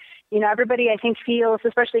 Everybody, I think, feels,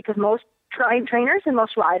 especially because most trainers and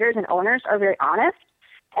most riders and owners are very honest,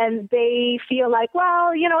 and they feel like,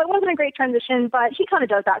 well, it wasn't a great transition, but he kind of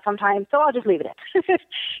does that sometimes, so I'll just leave it in.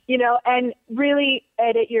 And really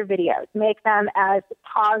edit your videos. Make them as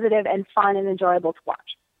positive and fun and enjoyable to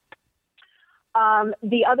watch.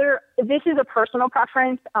 This is a personal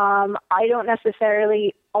preference. I don't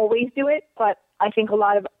necessarily always do it, but I think a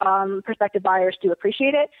lot of prospective buyers do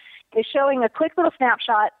appreciate it, is showing a quick little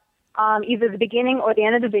snapshot, either the beginning or the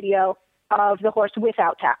end of the video, of the horse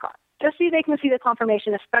without tack on. Just so they can see the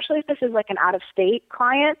confirmation, especially if this is like an out-of-state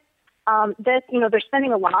client, that, they're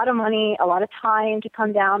spending a lot of money, a lot of time to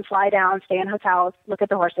come down, fly down, stay in hotels, look at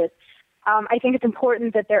the horses. I think it's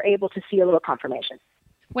important that they're able to see a little confirmation.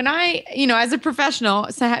 When I, as a professional,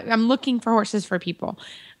 so I'm looking for horses for people.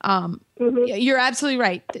 You're absolutely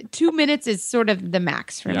right. 2 minutes is sort of the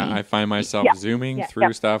max for me. Yeah, I find myself zooming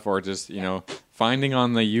through stuff or just, finding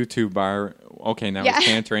on the YouTube bar, okay, now he's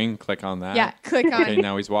cantering, click on that. Yeah, click on. Okay,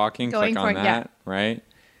 now he's walking, click on that, right?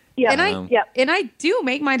 Yeah. And I do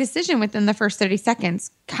make my decision within the first 30 seconds,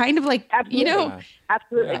 kind of like, Absolutely.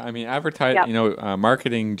 Absolutely. Yeah, I mean,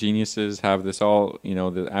 marketing geniuses have this all,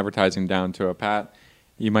 the advertising down to a pat.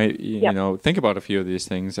 You might, think about a few of these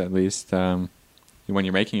things at least when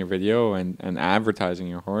you're making your video and advertising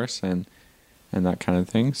your horse and that kind of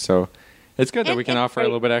thing. So it's good that we can offer a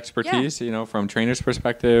little bit of expertise, from trainer's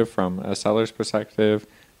perspective, from a seller's perspective,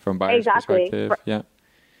 from buyer's perspective. Yeah.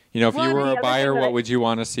 If you were a buyer, what would you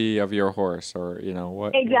want to see of your horse? Or,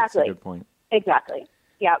 what? Exactly. That's a good point. Exactly.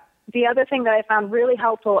 Yeah. The other thing that I found really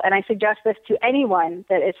helpful, and I suggest this to anyone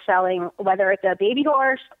that is selling, whether it's a baby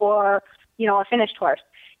horse or, a finished horse,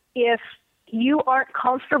 if you aren't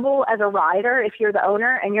comfortable as a rider, if you're the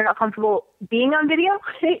owner and you're not comfortable being on video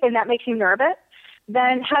and that makes you nervous,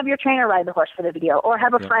 then have your trainer ride the horse for the video or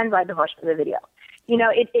have a friend ride the horse for the video.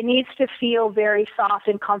 It needs to feel very soft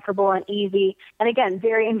and comfortable and easy, and again,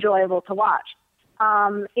 very enjoyable to watch.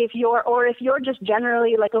 If you're just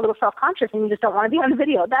generally like a little self-conscious and you just don't want to be on the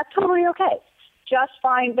video, that's totally okay. Just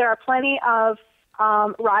find there are plenty of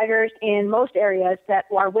riders in most areas that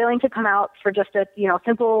are willing to come out for just a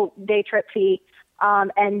simple day trip fee,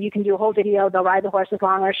 and you can do a whole video. They'll ride the horse as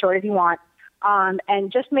long or as short as you want,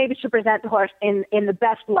 and just maybe to present the horse in the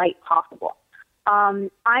best light possible.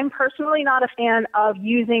 I'm personally not a fan of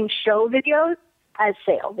using show videos as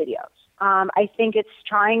sale videos. I think it's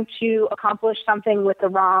trying to accomplish something with the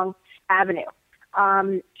wrong avenue.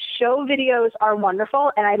 Show videos are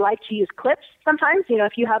wonderful, and I like to use clips sometimes.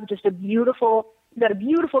 If you have just a beautiful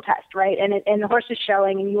test, right, and the horse is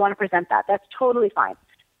showing and you want to present that, that's totally fine.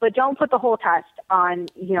 But don't put the whole test on,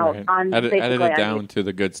 right. on edit it down to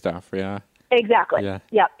the good stuff, yeah. Exactly. Yeah.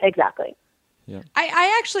 Yep, exactly. Yeah.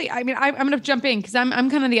 I'm going to jump in because I'm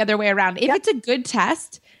kind of the other way around. If it's a good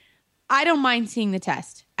test, I don't mind seeing the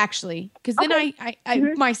test, actually, because then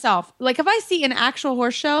I myself, like if I see an actual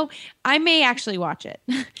horse show, I may actually watch it.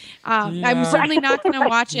 I'm certainly not going to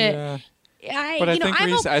watch it. Yeah. But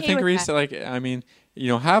I think Reese, like, I mean,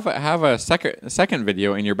 have a second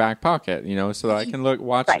video in your back pocket, so that I can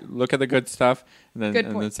look at the good stuff, and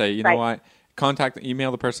then say, you know what,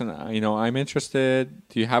 email the person, I'm interested.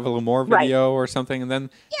 Do you have a little more video or something? And then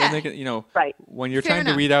they can, when you're trying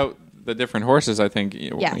to weed out the different horses, I think,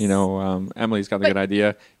 Emily's got the good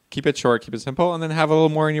idea. Keep it short, keep it simple, and then have a little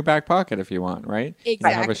more in your back pocket if you want, right?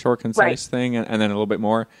 Exactly. Have a short, concise thing, and then a little bit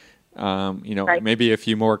more. Maybe a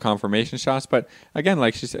few more confirmation shots, but again,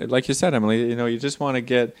 like you said, Emily, you just want to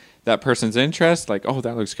get that person's interest, like, oh,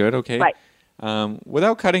 that looks good, okay.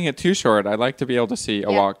 Without cutting it too short, I'd like to be able to see a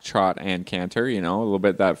walk, trot, and canter, a little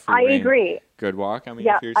bit that free I agree. Good walk. I mean,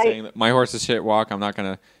 if you're saying that my horse is shit walk, I'm not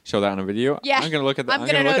going to show that on a video. Yeah. I'm going to look at that. I'm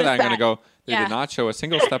going to look at that. I'm going to go, they did not show a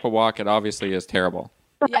single step of walk. It obviously is terrible.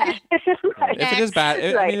 Yeah. If it is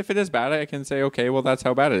bad, I mean, if it is bad, I can say, okay, well, that's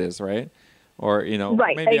how bad it is, right? Or,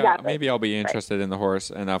 maybe I'll be interested in the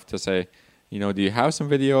horse enough to say, do you have some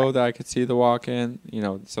video that I could see the walk in?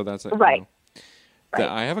 So that's it. Right.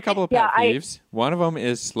 I have a couple of pet peeves. One of them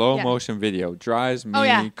is slow motion video. Drives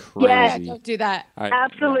me crazy. Yeah, don't do that.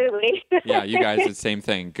 Absolutely. Yeah, you guys did the same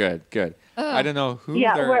thing. Good. I don't know who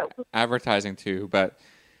they're advertising to, but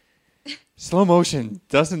slow motion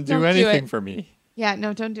doesn't do anything for me. Yeah,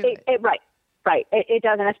 no, don't do it. Right. It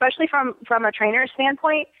doesn't, especially from a trainer's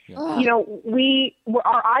standpoint. Yeah.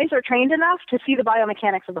 Our eyes are trained enough to see the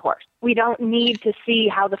biomechanics of the horse. We don't need to see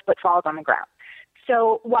how the foot falls on the ground.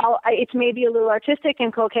 So while it's maybe a little artistic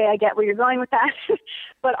and okay, I get where you're going with that,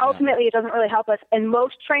 but ultimately it doesn't really help us. And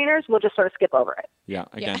most trainers will just sort of skip over it. Yeah,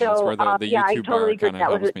 again, that's where the YouTube bar kind of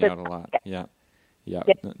helps me out a lot. Yeah.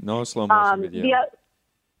 No slow motion video.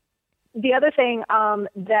 The other thing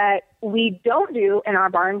that we don't do in our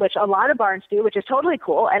barn, which a lot of barns do, which is totally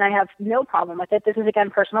cool, and I have no problem with it. This is,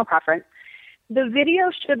 again, personal preference. The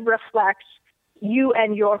video should reflect you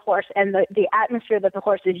and your horse and the atmosphere that the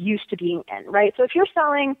horse is used to being in, right? So if you're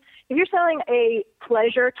selling a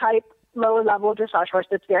pleasure type lower level dressage horse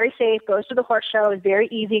that's very safe, goes to the horse show, is very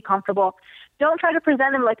easy, comfortable, don't try to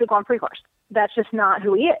present him like a Grand Prix horse. That's just not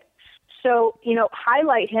who he is. So,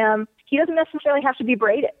 highlight him. He doesn't necessarily have to be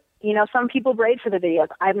braided. Some people braid for the videos.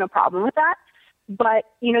 I have no problem with that. But,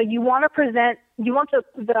 you want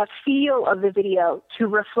the feel of the video to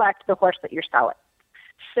reflect the horse that you're selling.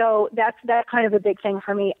 So that's kind of a big thing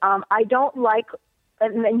for me. I don't like,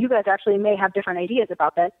 and you guys actually may have different ideas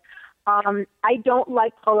about this. I don't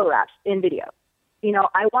like polo wraps in video.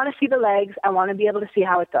 I want to see the legs. I want to be able to see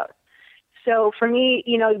how it goes. So for me,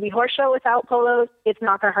 the horse show without polos, it's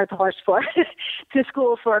not going to hurt the horse to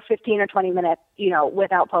school for 15 or 20 minutes,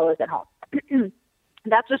 without polos at home.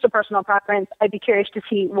 that's just a personal preference. I'd be curious to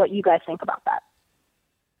see what you guys think about that.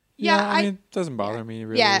 Yeah, I mean, it doesn't bother me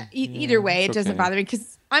really. Yeah, either way, it doesn't bother me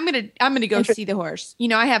because I'm gonna go see the horse. You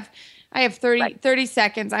know, I have 30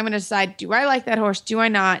 seconds. I'm gonna decide: do I like that horse? Do I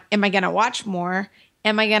not? Am I gonna watch more?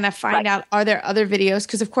 Am I gonna find out are there other videos?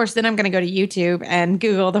 Because of course, then I'm gonna go to YouTube and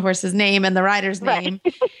Google the horse's name and the rider's name,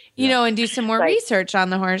 you know, and do some more research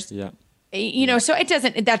on the horse. Yeah. You know, so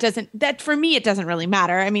that for me, it doesn't really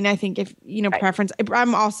matter. I mean, I think if, you know, preference,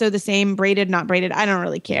 I'm also the same, braided, not braided. I don't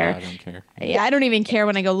really care. Yeah, I don't care. Yeah, I don't even care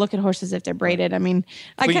when I go look at horses if they're braided. I mean,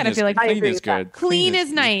 I kind of feel like clean is good. Clean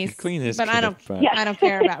is nice. Clean is but good. I don't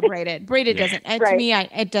care about braided. Braided doesn't, and to me,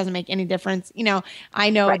 it doesn't make any difference. You know,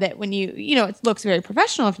 I know that when you know, it looks very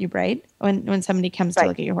professional if you braid when somebody comes to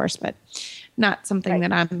look at your horse, but not something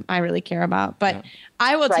that I really care about. But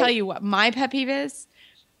I will tell you what my pet peeve is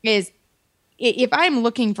if I'm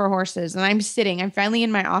looking for horses and I'm finally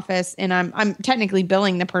in my office and I'm technically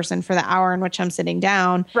billing the person for the hour in which I'm sitting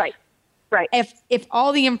down. Right. If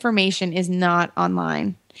all the information is not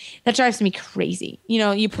online, that drives me crazy. You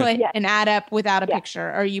know, you put an ad up without a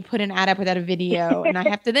picture, or you put an ad up without a video, and I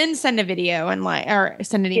have to then send a video or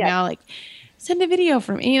send an email send a video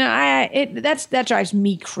from, you know, that drives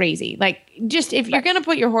me crazy. Like, just if you're going to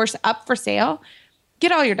put your horse up for sale,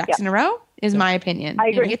 get all your ducks in a row. Is my opinion. I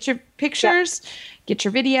agree. You know, get your pictures, get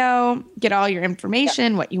your video, get all your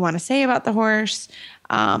information, what you want to say about the horse.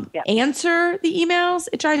 Answer the emails.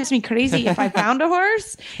 It drives me crazy if I found a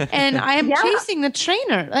horse and I am chasing the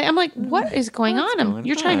trainer. I'm like, what is going on?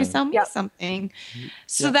 You're trying to sell me something.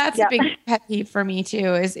 So that's a big pet peeve for me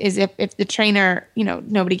too, is if the trainer, you know,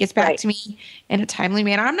 nobody gets back to me in a timely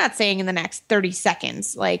manner. I'm not saying in the next 30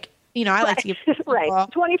 seconds, like, you know, I like to give people,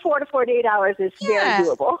 24 to 48 hours is very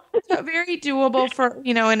doable. So very doable for,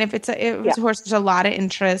 you know, and if it's a horse, there's a lot of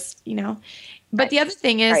interest, you know. But the other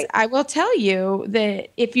thing is, I will tell you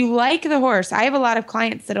that if you like the horse, I have a lot of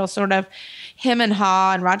clients that'll sort of hem and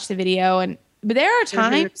haw and watch the video, but there are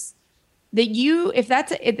times that if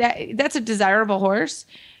that's a desirable horse,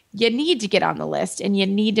 you need to get on the list and you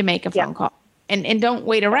need to make a phone call and don't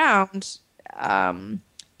wait around.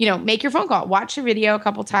 You know, make your phone call, watch your video a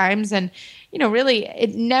couple times, and, you know, really,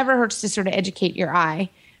 it never hurts to sort of educate your eye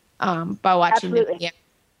by watching the video.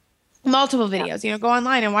 Multiple videos, you know, go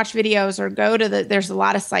online and watch videos, or go to there's a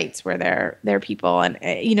lot of sites where there are people and,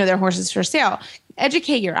 you know, their horses for sale.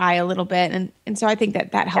 Educate your eye a little bit. And so I think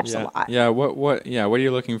that helps a lot. Yeah. What are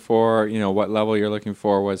you looking for? You know, what level you're looking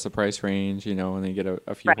for? What's the price range? You know, and then you get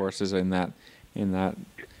a few horses in that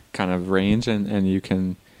kind of range, and you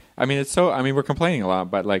can, I mean, we're complaining a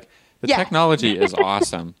lot, but like the technology is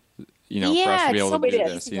awesome. You know, for us to be able to do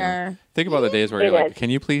this. You know, think about the days where you're like, "Can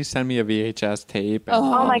you please send me a VHS tape?" And,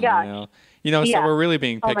 oh my gosh! You know, so we're really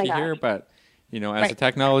being picky here, but you know, as the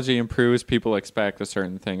technology improves, people expect a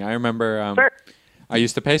certain thing. I remember I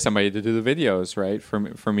used to pay somebody to do the videos, right,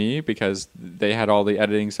 for me, because they had all the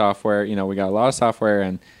editing software. You know, we got a lot of software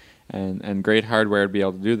and great hardware to be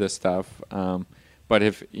able to do this stuff. But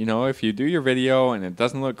if you do your video and it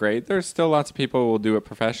doesn't look great, there's still lots of people who will do it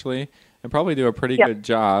professionally and probably do a pretty good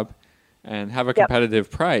job and have a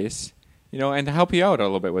competitive price, you know, and to help you out a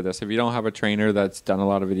little bit with this. If you don't have a trainer that's done a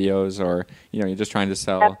lot of videos, or, you know, you're just trying to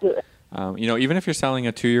sell, you know, even if you're selling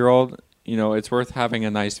a 2-year-old, you know, it's worth having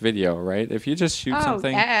a nice video, right? If you just shoot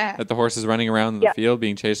something that the horse is running around in the field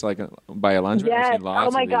being chased by a lungeman, I've seen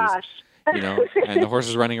lots of these. You know, and the horse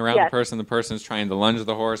is running around the person's trying to lunge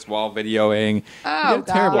the horse while videoing. You did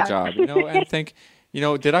a terrible job, you know, and think, you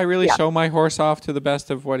know, did I really show my horse off to the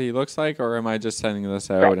best of what he looks like, or am I just sending this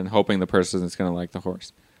out and hoping the person is going to like the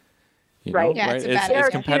horse? You know, Yeah, it's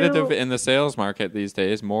competitive in the sales market these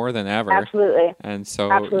days more than ever. Absolutely. And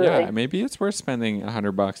so, maybe it's worth spending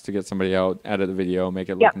 $100 to get somebody out, edit the video, make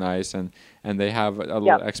it look nice, and they have a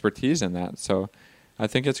little expertise in that. So I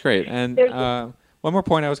think it's great. And one more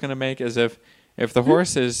point I was going to make is if the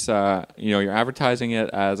horse is, you know, you're advertising it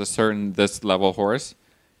as a certain this level horse,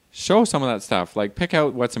 show some of that stuff. Like, pick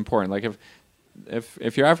out what's important. Like,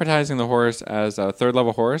 if you're advertising the horse as a 3rd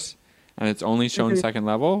level horse and it's only shown 2nd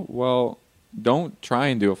level, well, don't try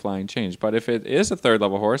and do a flying change. But if it is a 3rd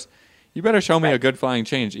level horse, you better show me a good flying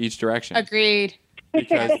change each direction. Agreed.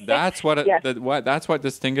 Because that's what that's what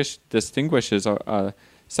distinguishes a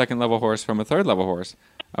 2nd level horse from a 3rd level horse.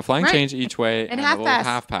 A flying change each way and a little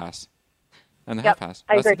half pass. And the half pass.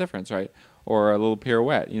 That's the difference, right? Or a little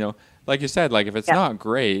pirouette, you know. Like you said, like if it's not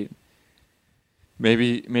great,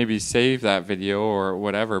 maybe save that video or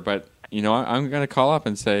whatever. But, you know, I'm going to call up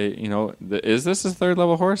and say, you know, is this a 3rd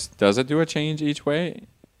level horse? Does it do a change each way?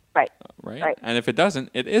 Right. And if it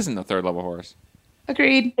doesn't, it isn't a 3rd level horse.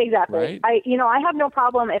 Agreed. Exactly. Right? I have no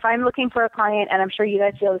problem if I'm looking for a client, and I'm sure you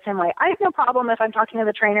guys feel the same way. I have no problem if I'm talking to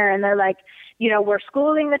the trainer and they're like, we're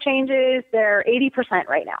schooling the changes. They're 80%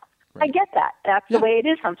 right now. Right. I get that. That's the way it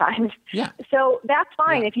is sometimes. Yeah. So that's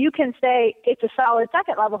fine. Yeah. If you can say it's a solid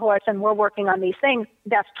second level horse and we're working on these things,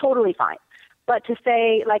 that's totally fine. But to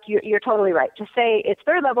say, like, you're totally right, to say it's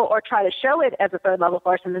third level or try to show it as a third level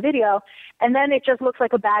horse in the video, and then it just looks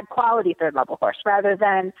like a bad quality third level horse rather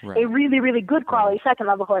than a really, really good quality second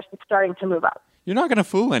level horse that's starting to move up. You're not going to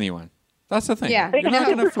fool anyone. That's the thing. Yeah. You're not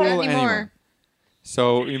going to fool Anymore. anyone.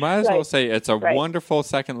 So you might as well say it's a wonderful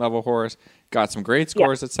second level horse, got some great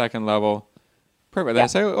scores at second level. Perfect. Then I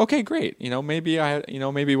say, okay, great. Maybe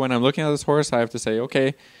when I'm looking at this horse, I have to say,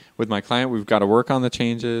 okay, with my client, we've got to work on the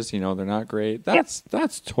changes. They're not great.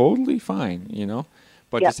 That's totally fine.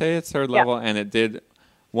 But to say it's third level and it did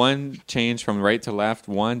one change from right to left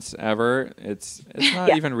once ever, it's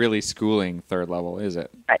not even really schooling third level, is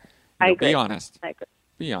it? Right. I agree. Be honest. I agree.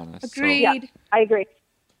 Be honest. Agreed. Yeah, I agree.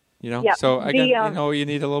 So again, you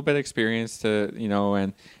need a little bit of experience to,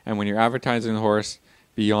 and when you're advertising the horse,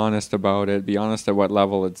 be honest about it. Be honest at what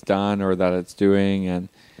level it's done or that it's doing,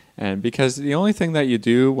 and because the only thing that you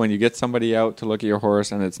do when you get somebody out to look at your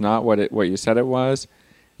horse and it's not what you said it was,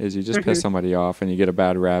 is you just piss somebody off and you get a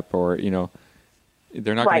bad rep, or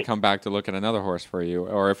they're not going to come back to look at another horse for you.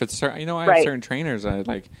 Or if it's I have certain trainers I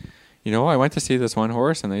I went to see this one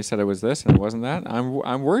horse and they said it was this and it wasn't that.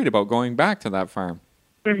 I'm worried about going back to that farm.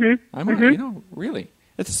 Really,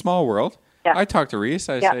 it's a small world. Yeah. I talk to Reese.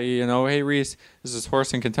 I say, hey Reese, this is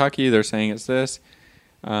horse in Kentucky. They're saying it's this.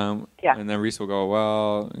 And then Reese will go,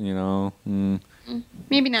 well,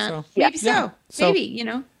 maybe not. So, maybe so. Maybe,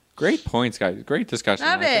 Great points, guys. Great discussion.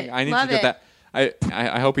 Love it. I need to get that.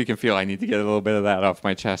 I hope you can feel I need to get a little bit of that off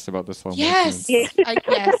my chest about the slow motion. Yes. Yes.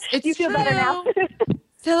 It's you feel true. better now?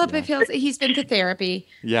 Philip, it feels he's been to therapy.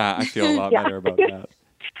 Yeah, I feel a lot better about that.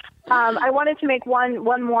 I wanted to make one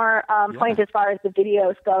more point as far as the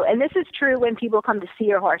videos go. And this is true when people come to see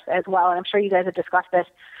your horse as well. And I'm sure you guys have discussed this.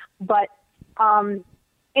 But, and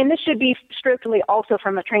this should be strictly also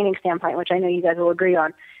from a training standpoint, which I know you guys will agree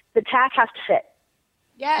on. The tack has to fit.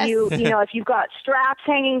 Yes. If you've got straps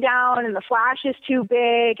hanging down and the flash is too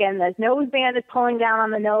big and the noseband is pulling down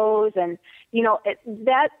on the nose and,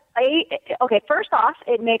 first off,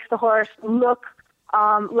 it makes the horse look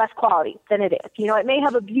less quality than it is. It may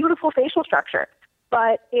have a beautiful facial structure,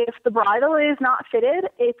 but if the bridle is not fitted,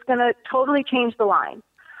 it's going to totally change the line.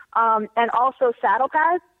 And also saddle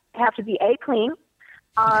pads have to be clean,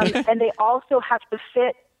 and they also have to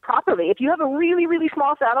fit properly. If you have a really, really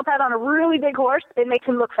small saddle pad on a really big horse, it makes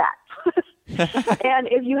him look fat. And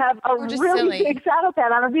if you have a really big saddle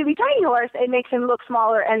pad on a really tiny horse, it makes him look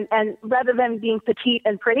smaller. And rather than being petite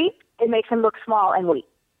and pretty, it makes him look small and weak.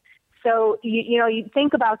 So, you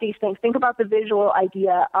think about these things. Think about the visual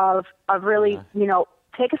idea of really,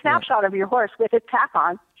 take a snapshot of your horse with its tack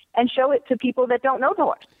on and show it to people that don't know the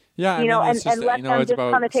horse. Yeah, and let them just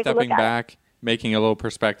kind of take a look at it. Stepping back, making a little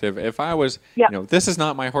perspective. If I was, this is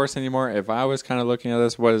not my horse anymore. If I was kind of looking at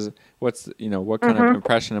this, what kind of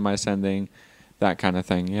impression am I sending? That kind of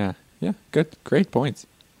thing. Yeah. Good, great points.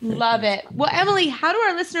 Love it. Well, Emily, how do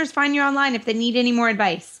our listeners find you online if they need any more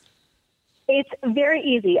advice? It's very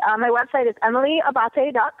easy. My website is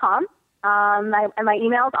emilyabate.com. My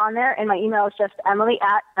email's on there, and my email is just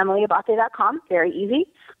emily@emilyabate.com. Very easy.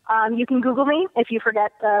 You can Google me if you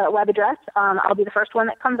forget the web address. I'll be the first one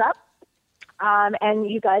that comes up. And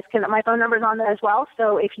you guys my phone number's on there as well.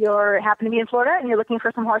 So if you happen to be in Florida and you're looking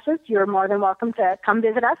for some horses, you're more than welcome to come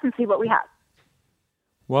visit us and see what we have.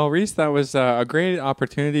 Well, Reese, that was a great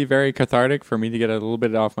opportunity, very cathartic for me to get a little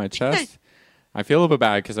bit off my chest. I feel a little bit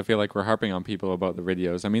bad because I feel like we're harping on people about the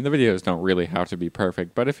videos. I mean, the videos don't really have to be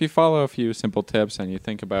perfect, but if you follow a few simple tips and you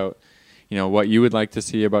think about, what you would like to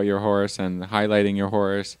see about your horse and highlighting your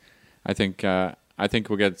horse, I think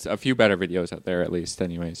we'll get a few better videos out there at least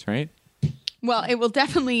anyways, right? Well, it will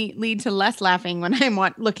definitely lead to less laughing when I'm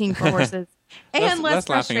looking for horses. And less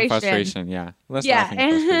laughing and frustration, yeah.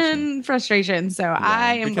 And frustration. So yeah,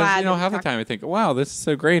 I am glad. Because, half the time I think, wow, this is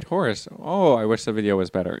a great horse. Oh, I wish the video was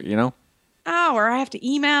better, Oh, or I have to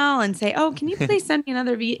email and say, oh, can you please send me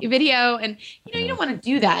another video? And, you don't want to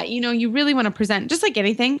do that. You really want to present, just like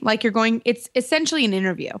anything, like it's essentially an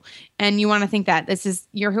interview. And you want to think that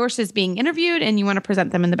your horse is being interviewed and you want to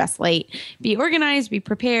present them in the best light. Be organized, be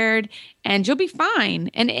prepared, and you'll be fine.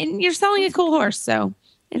 And you're selling a cool horse, so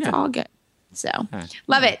it's all good. So,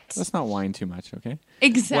 love it. Let's not whine too much, okay?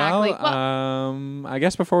 Exactly. Well, I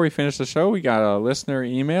guess before we finish the show, we got a listener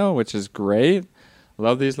email, which is great.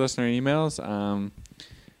 Love these listener emails.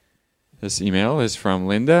 This email is from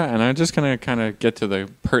Linda, and I'm just going to kind of get to the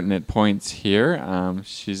pertinent points here.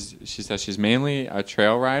 She says she's mainly a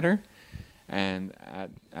trail rider, and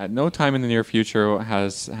at no time in the near future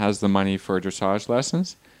has the money for dressage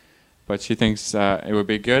lessons. But she thinks it would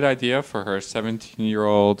be a good idea for her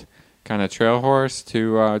 17-year-old kind of trail horse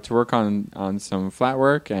to work on some flat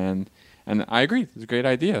work, and I agree, it's a great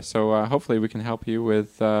idea. So hopefully we can help you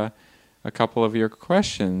with a couple of your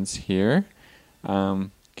questions here.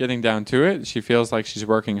 Getting down to it, she feels like she's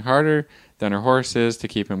working harder than her horse is to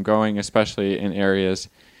keep him going, especially in areas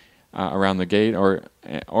around the gate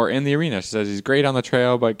or in the arena. She says he's great on the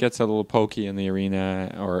trail, but gets a little pokey in the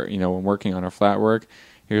arena or when working on her flat work.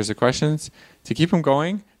 Here's the questions. To keep him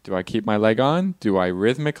going, do I keep my leg on? Do I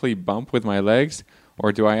rhythmically bump with my legs?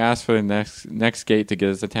 Or do I ask for the next gate to get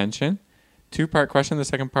his attention? Two-part question. The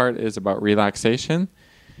second part is about relaxation.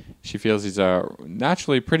 She feels he's a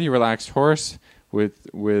naturally pretty relaxed horse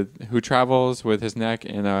who travels with his neck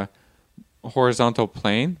in a horizontal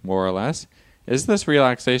plane, more or less. Is this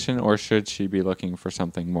relaxation, or should she be looking for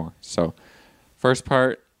something more? So, first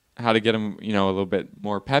part, how to get him, a little bit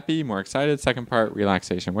more peppy, more excited. Second part,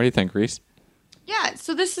 relaxation. What do you think, Reese? Yeah,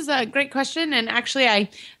 so this is a great question. And actually,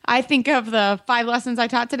 I think of the 5 lessons I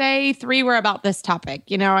taught today, 3 were about this topic.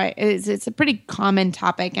 It's a pretty common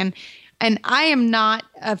topic. And I am not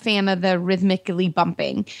a fan of the rhythmically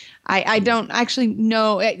bumping. I don't actually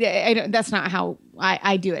know. That's not how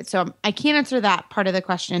I do it. So I can't answer that part of the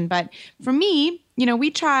question. But for me,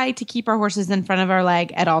 we try to keep our horses in front of our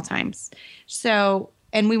leg at all times. So,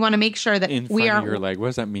 and we want to make sure that in front of your leg. What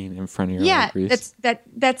does that mean, in front of your leg, Reese?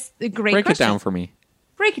 That's a great Break question. it down for me.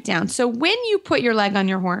 Break it down. So when you put your leg on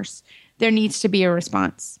your horse, there needs to be a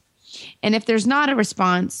response. And if there's not a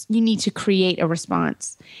response, you need to create a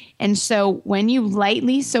response. And so when you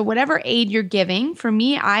so whatever aid you're giving, for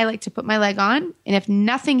me, I like to put my leg on. And if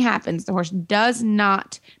nothing happens, the horse does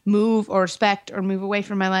not move or respect or move away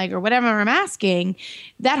from my leg or whatever I'm asking,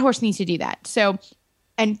 that horse needs to do that. So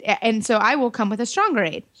And so I will come with a stronger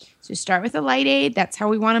aid. So start with a light aid. That's how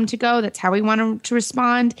we want him to go. That's how we want him to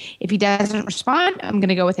respond. If he doesn't respond, I'm going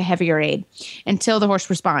to go with a heavier aid until the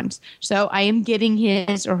horse responds. So I am getting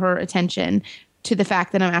his or her attention to the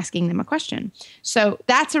fact that I'm asking them a question. So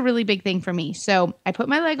that's a really big thing for me. So I put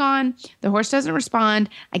my leg on. The horse doesn't respond.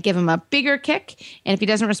 I give him a bigger kick. And if he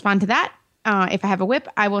doesn't respond to that, if I have a whip,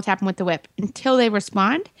 I will tap them with the whip until they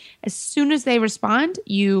respond. As soon as they respond,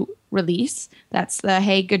 you release. That's the,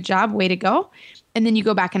 hey, good job, way to go. And then you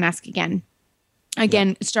go back and ask again.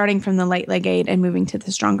 Starting from the light leg aid and moving to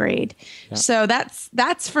the stronger aid. Yeah. So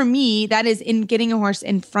that's for me, that is in getting a horse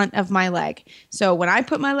in front of my leg. So when I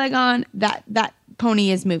put my leg on, that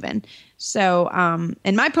pony is moving. So,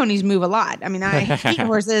 and my ponies move a lot. I mean, I hate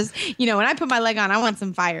horses. When I put my leg on, I want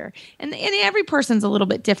some fire. And every person's a little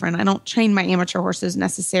bit different. I don't train my amateur horses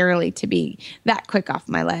necessarily to be that quick off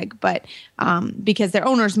my leg, but because their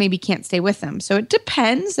owners maybe can't stay with them. So it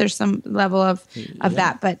depends. There's some level of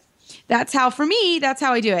that, but that's how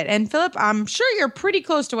I do it. And Philip, I'm sure you're pretty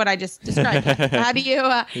close to what I just described. How do you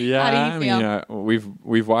feel?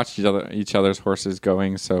 We've watched each other's horses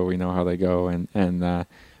going, so we know how they go, and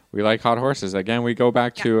we like hot horses. Again, we go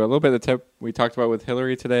back to a little bit of the tip we talked about with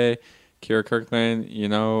Hillary today, Kira Kirkland.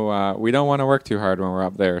 We don't want to work too hard when we're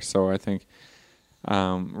up there. So I think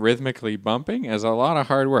rhythmically bumping is a lot of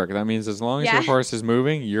hard work. That means as long as your horse is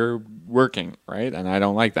moving, you're working, right? And I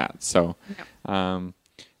don't like that. So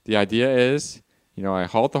the idea is, I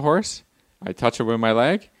halt the horse, I touch it with my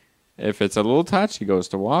leg. If it's a little touch, he goes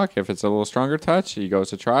to walk. If it's a little stronger touch, he goes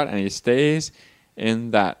to trot, and he stays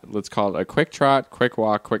in that, let's call it a quick trot, quick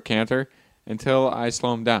walk, quick canter, until I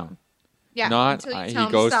slow him down. Yeah. Not he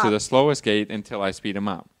goes to the slowest gait until I speed him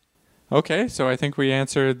up. Okay, so I think we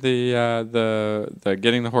answered the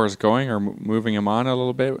getting the horse going or moving him on a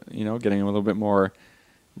little bit, getting him a little bit more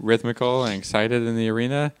rhythmical and excited in the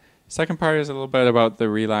arena. Second part is a little bit about the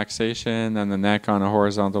relaxation and the neck on a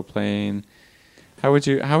horizontal plane. How would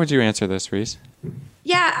you answer this, Reese?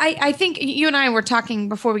 Yeah, I think you and I were talking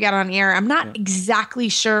before we got on air. I'm not exactly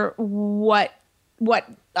sure what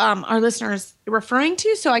our listeners are referring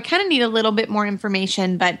to, so I kind of need a little bit more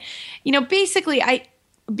information. But basically,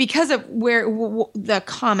 because of where the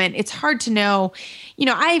comment, it's hard to know.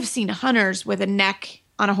 I've seen hunters with a neck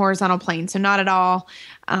on a horizontal plane, so not at all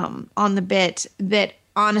on the bit, that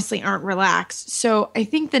honestly aren't relaxed. So I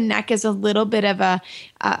think the neck is a little bit of a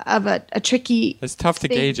tricky. It's tough to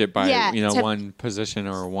gauge it by one position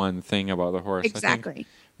or one thing about the horse. Exactly. I think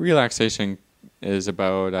relaxation is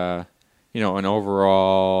about an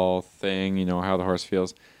overall thing. How the horse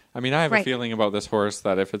feels. I mean, I have a feeling about this horse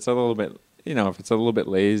that if it's a little bit if it's a little bit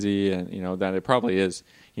lazy, and that it probably is,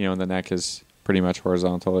 the neck is pretty much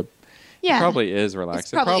horizontal. It probably is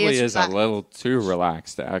relaxed. It probably is a little too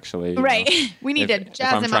relaxed, actually. Right. We need to jazz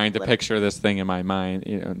if I'm him trying up to a little. picture this thing in my mind,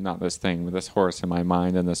 not this thing, but this horse in my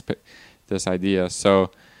mind, and this idea.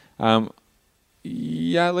 So,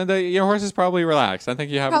 yeah, Linda, your horse is probably relaxed. I think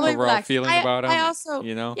you have an overall feeling about him.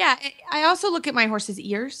 I also look at my horse's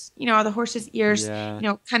ears. Are the horse's ears,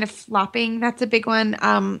 kind of flopping? That's a big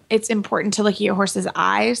one. It's important to look at your horse's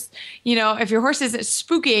eyes. If your horse is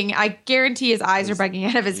spooking, I guarantee his eyes are bugging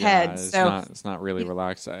out of his head. It's not really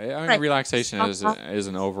relaxed. I mean, relaxation is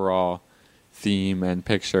an overall theme and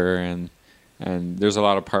picture, and there's a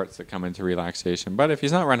lot of parts that come into relaxation. But if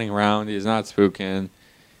he's not running around, he's not spooking.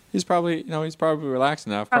 He's probably relaxed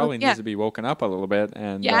enough. Probably needs to be woken up a little bit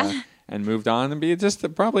and moved on, and be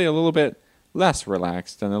just probably a little bit less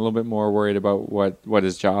relaxed and a little bit more worried about what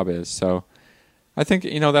his job is. So, I think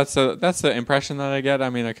that's the impression that I get. I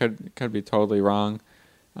mean, I could be totally wrong.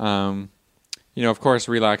 Of course,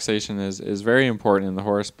 relaxation is very important in the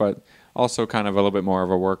horse, but also kind of a little bit more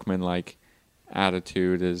of a workman-like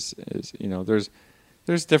attitude is there's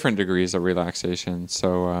different degrees of relaxation.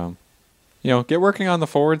 So. Get working on the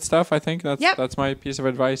forward stuff. I think that's my piece of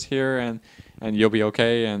advice here, and you'll be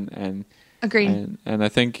okay. And agreed. And I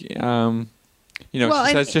think she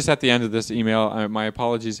says just at the end of this email, my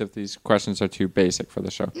apologies if these questions are too basic for the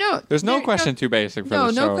show. No, there's no question too basic for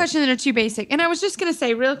the show. No question that are too basic. And I was just going to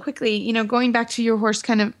say real quickly, going back to your horse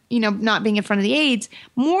kind of, not being in front of the aids,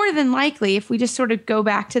 more than likely, if we just sort of go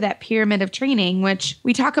back to that pyramid of training, which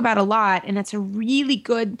we talk about a lot, and it's a really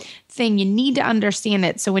good thing. You need to understand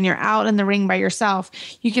it. So when you're out in the ring by yourself,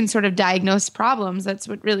 you can sort of diagnose problems. That's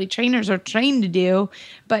what really trainers are trained to do.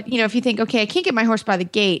 But, if you think, okay, I can't get my horse by the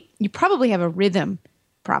gate, you probably have a rhythm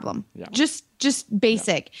problem. Yeah. Just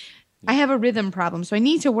basic. Yeah. I have a rhythm problem. So I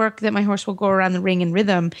need to work that my horse will go around the ring in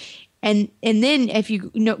rhythm. And then if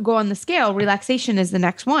you go on the scale, relaxation is the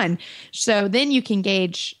next one. So then you can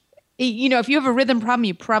gauge, if you have a rhythm problem,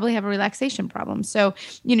 you probably have a relaxation problem. So,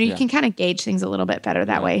 you can kind of gauge things a little bit better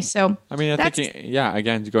that way. So, I mean, I think,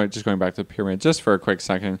 again, going back to the pyramid, just for a quick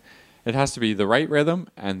second, it has to be the right rhythm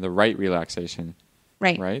and the right relaxation.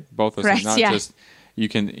 Right. Both of them. Not just, you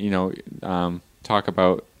can, talk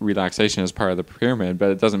about relaxation as part of the pyramid, but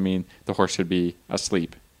it doesn't mean the horse should be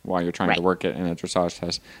asleep while you're trying to work it in a dressage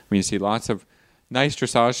test. I mean, you see lots of nice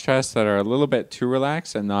dressage tests that are a little bit too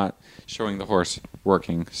relaxed and not showing the horse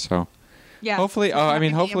working. So hopefully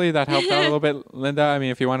that helped out a little bit, Linda. I mean,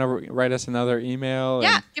 if you want to write us another email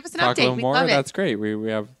and give us an talk update. a little We more, love it. that's great. We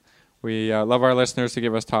love our listeners to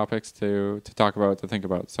give us topics to talk about, to think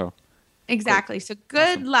about. So exactly. Great. So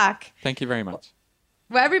good luck. Thank you very much.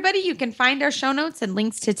 Well, everybody, you can find our show notes and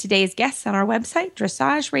links to today's guests on our website,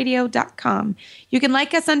 dressageradio.com. You can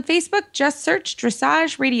like us on Facebook. Just search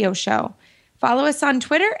Dressage Radio Show. Follow us on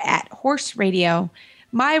Twitter at Horse Radio.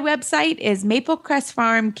 My website is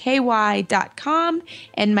maplecrestfarmky.com,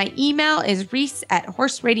 and my email is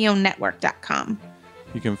reese@horseradionetwork.com.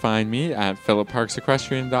 You can find me at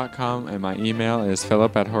philipparksequestrian.com, and my email is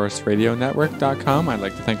philip@horseradionetwork.com. I'd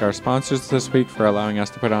like to thank our sponsors this week for allowing us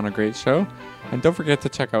to put on a great show. And don't forget to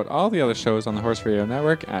check out all the other shows on the Horse Radio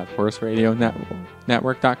Network at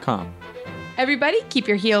horseradionetwork.com. Everybody, keep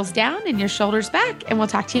your heels down and your shoulders back, and we'll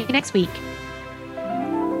talk to you next week.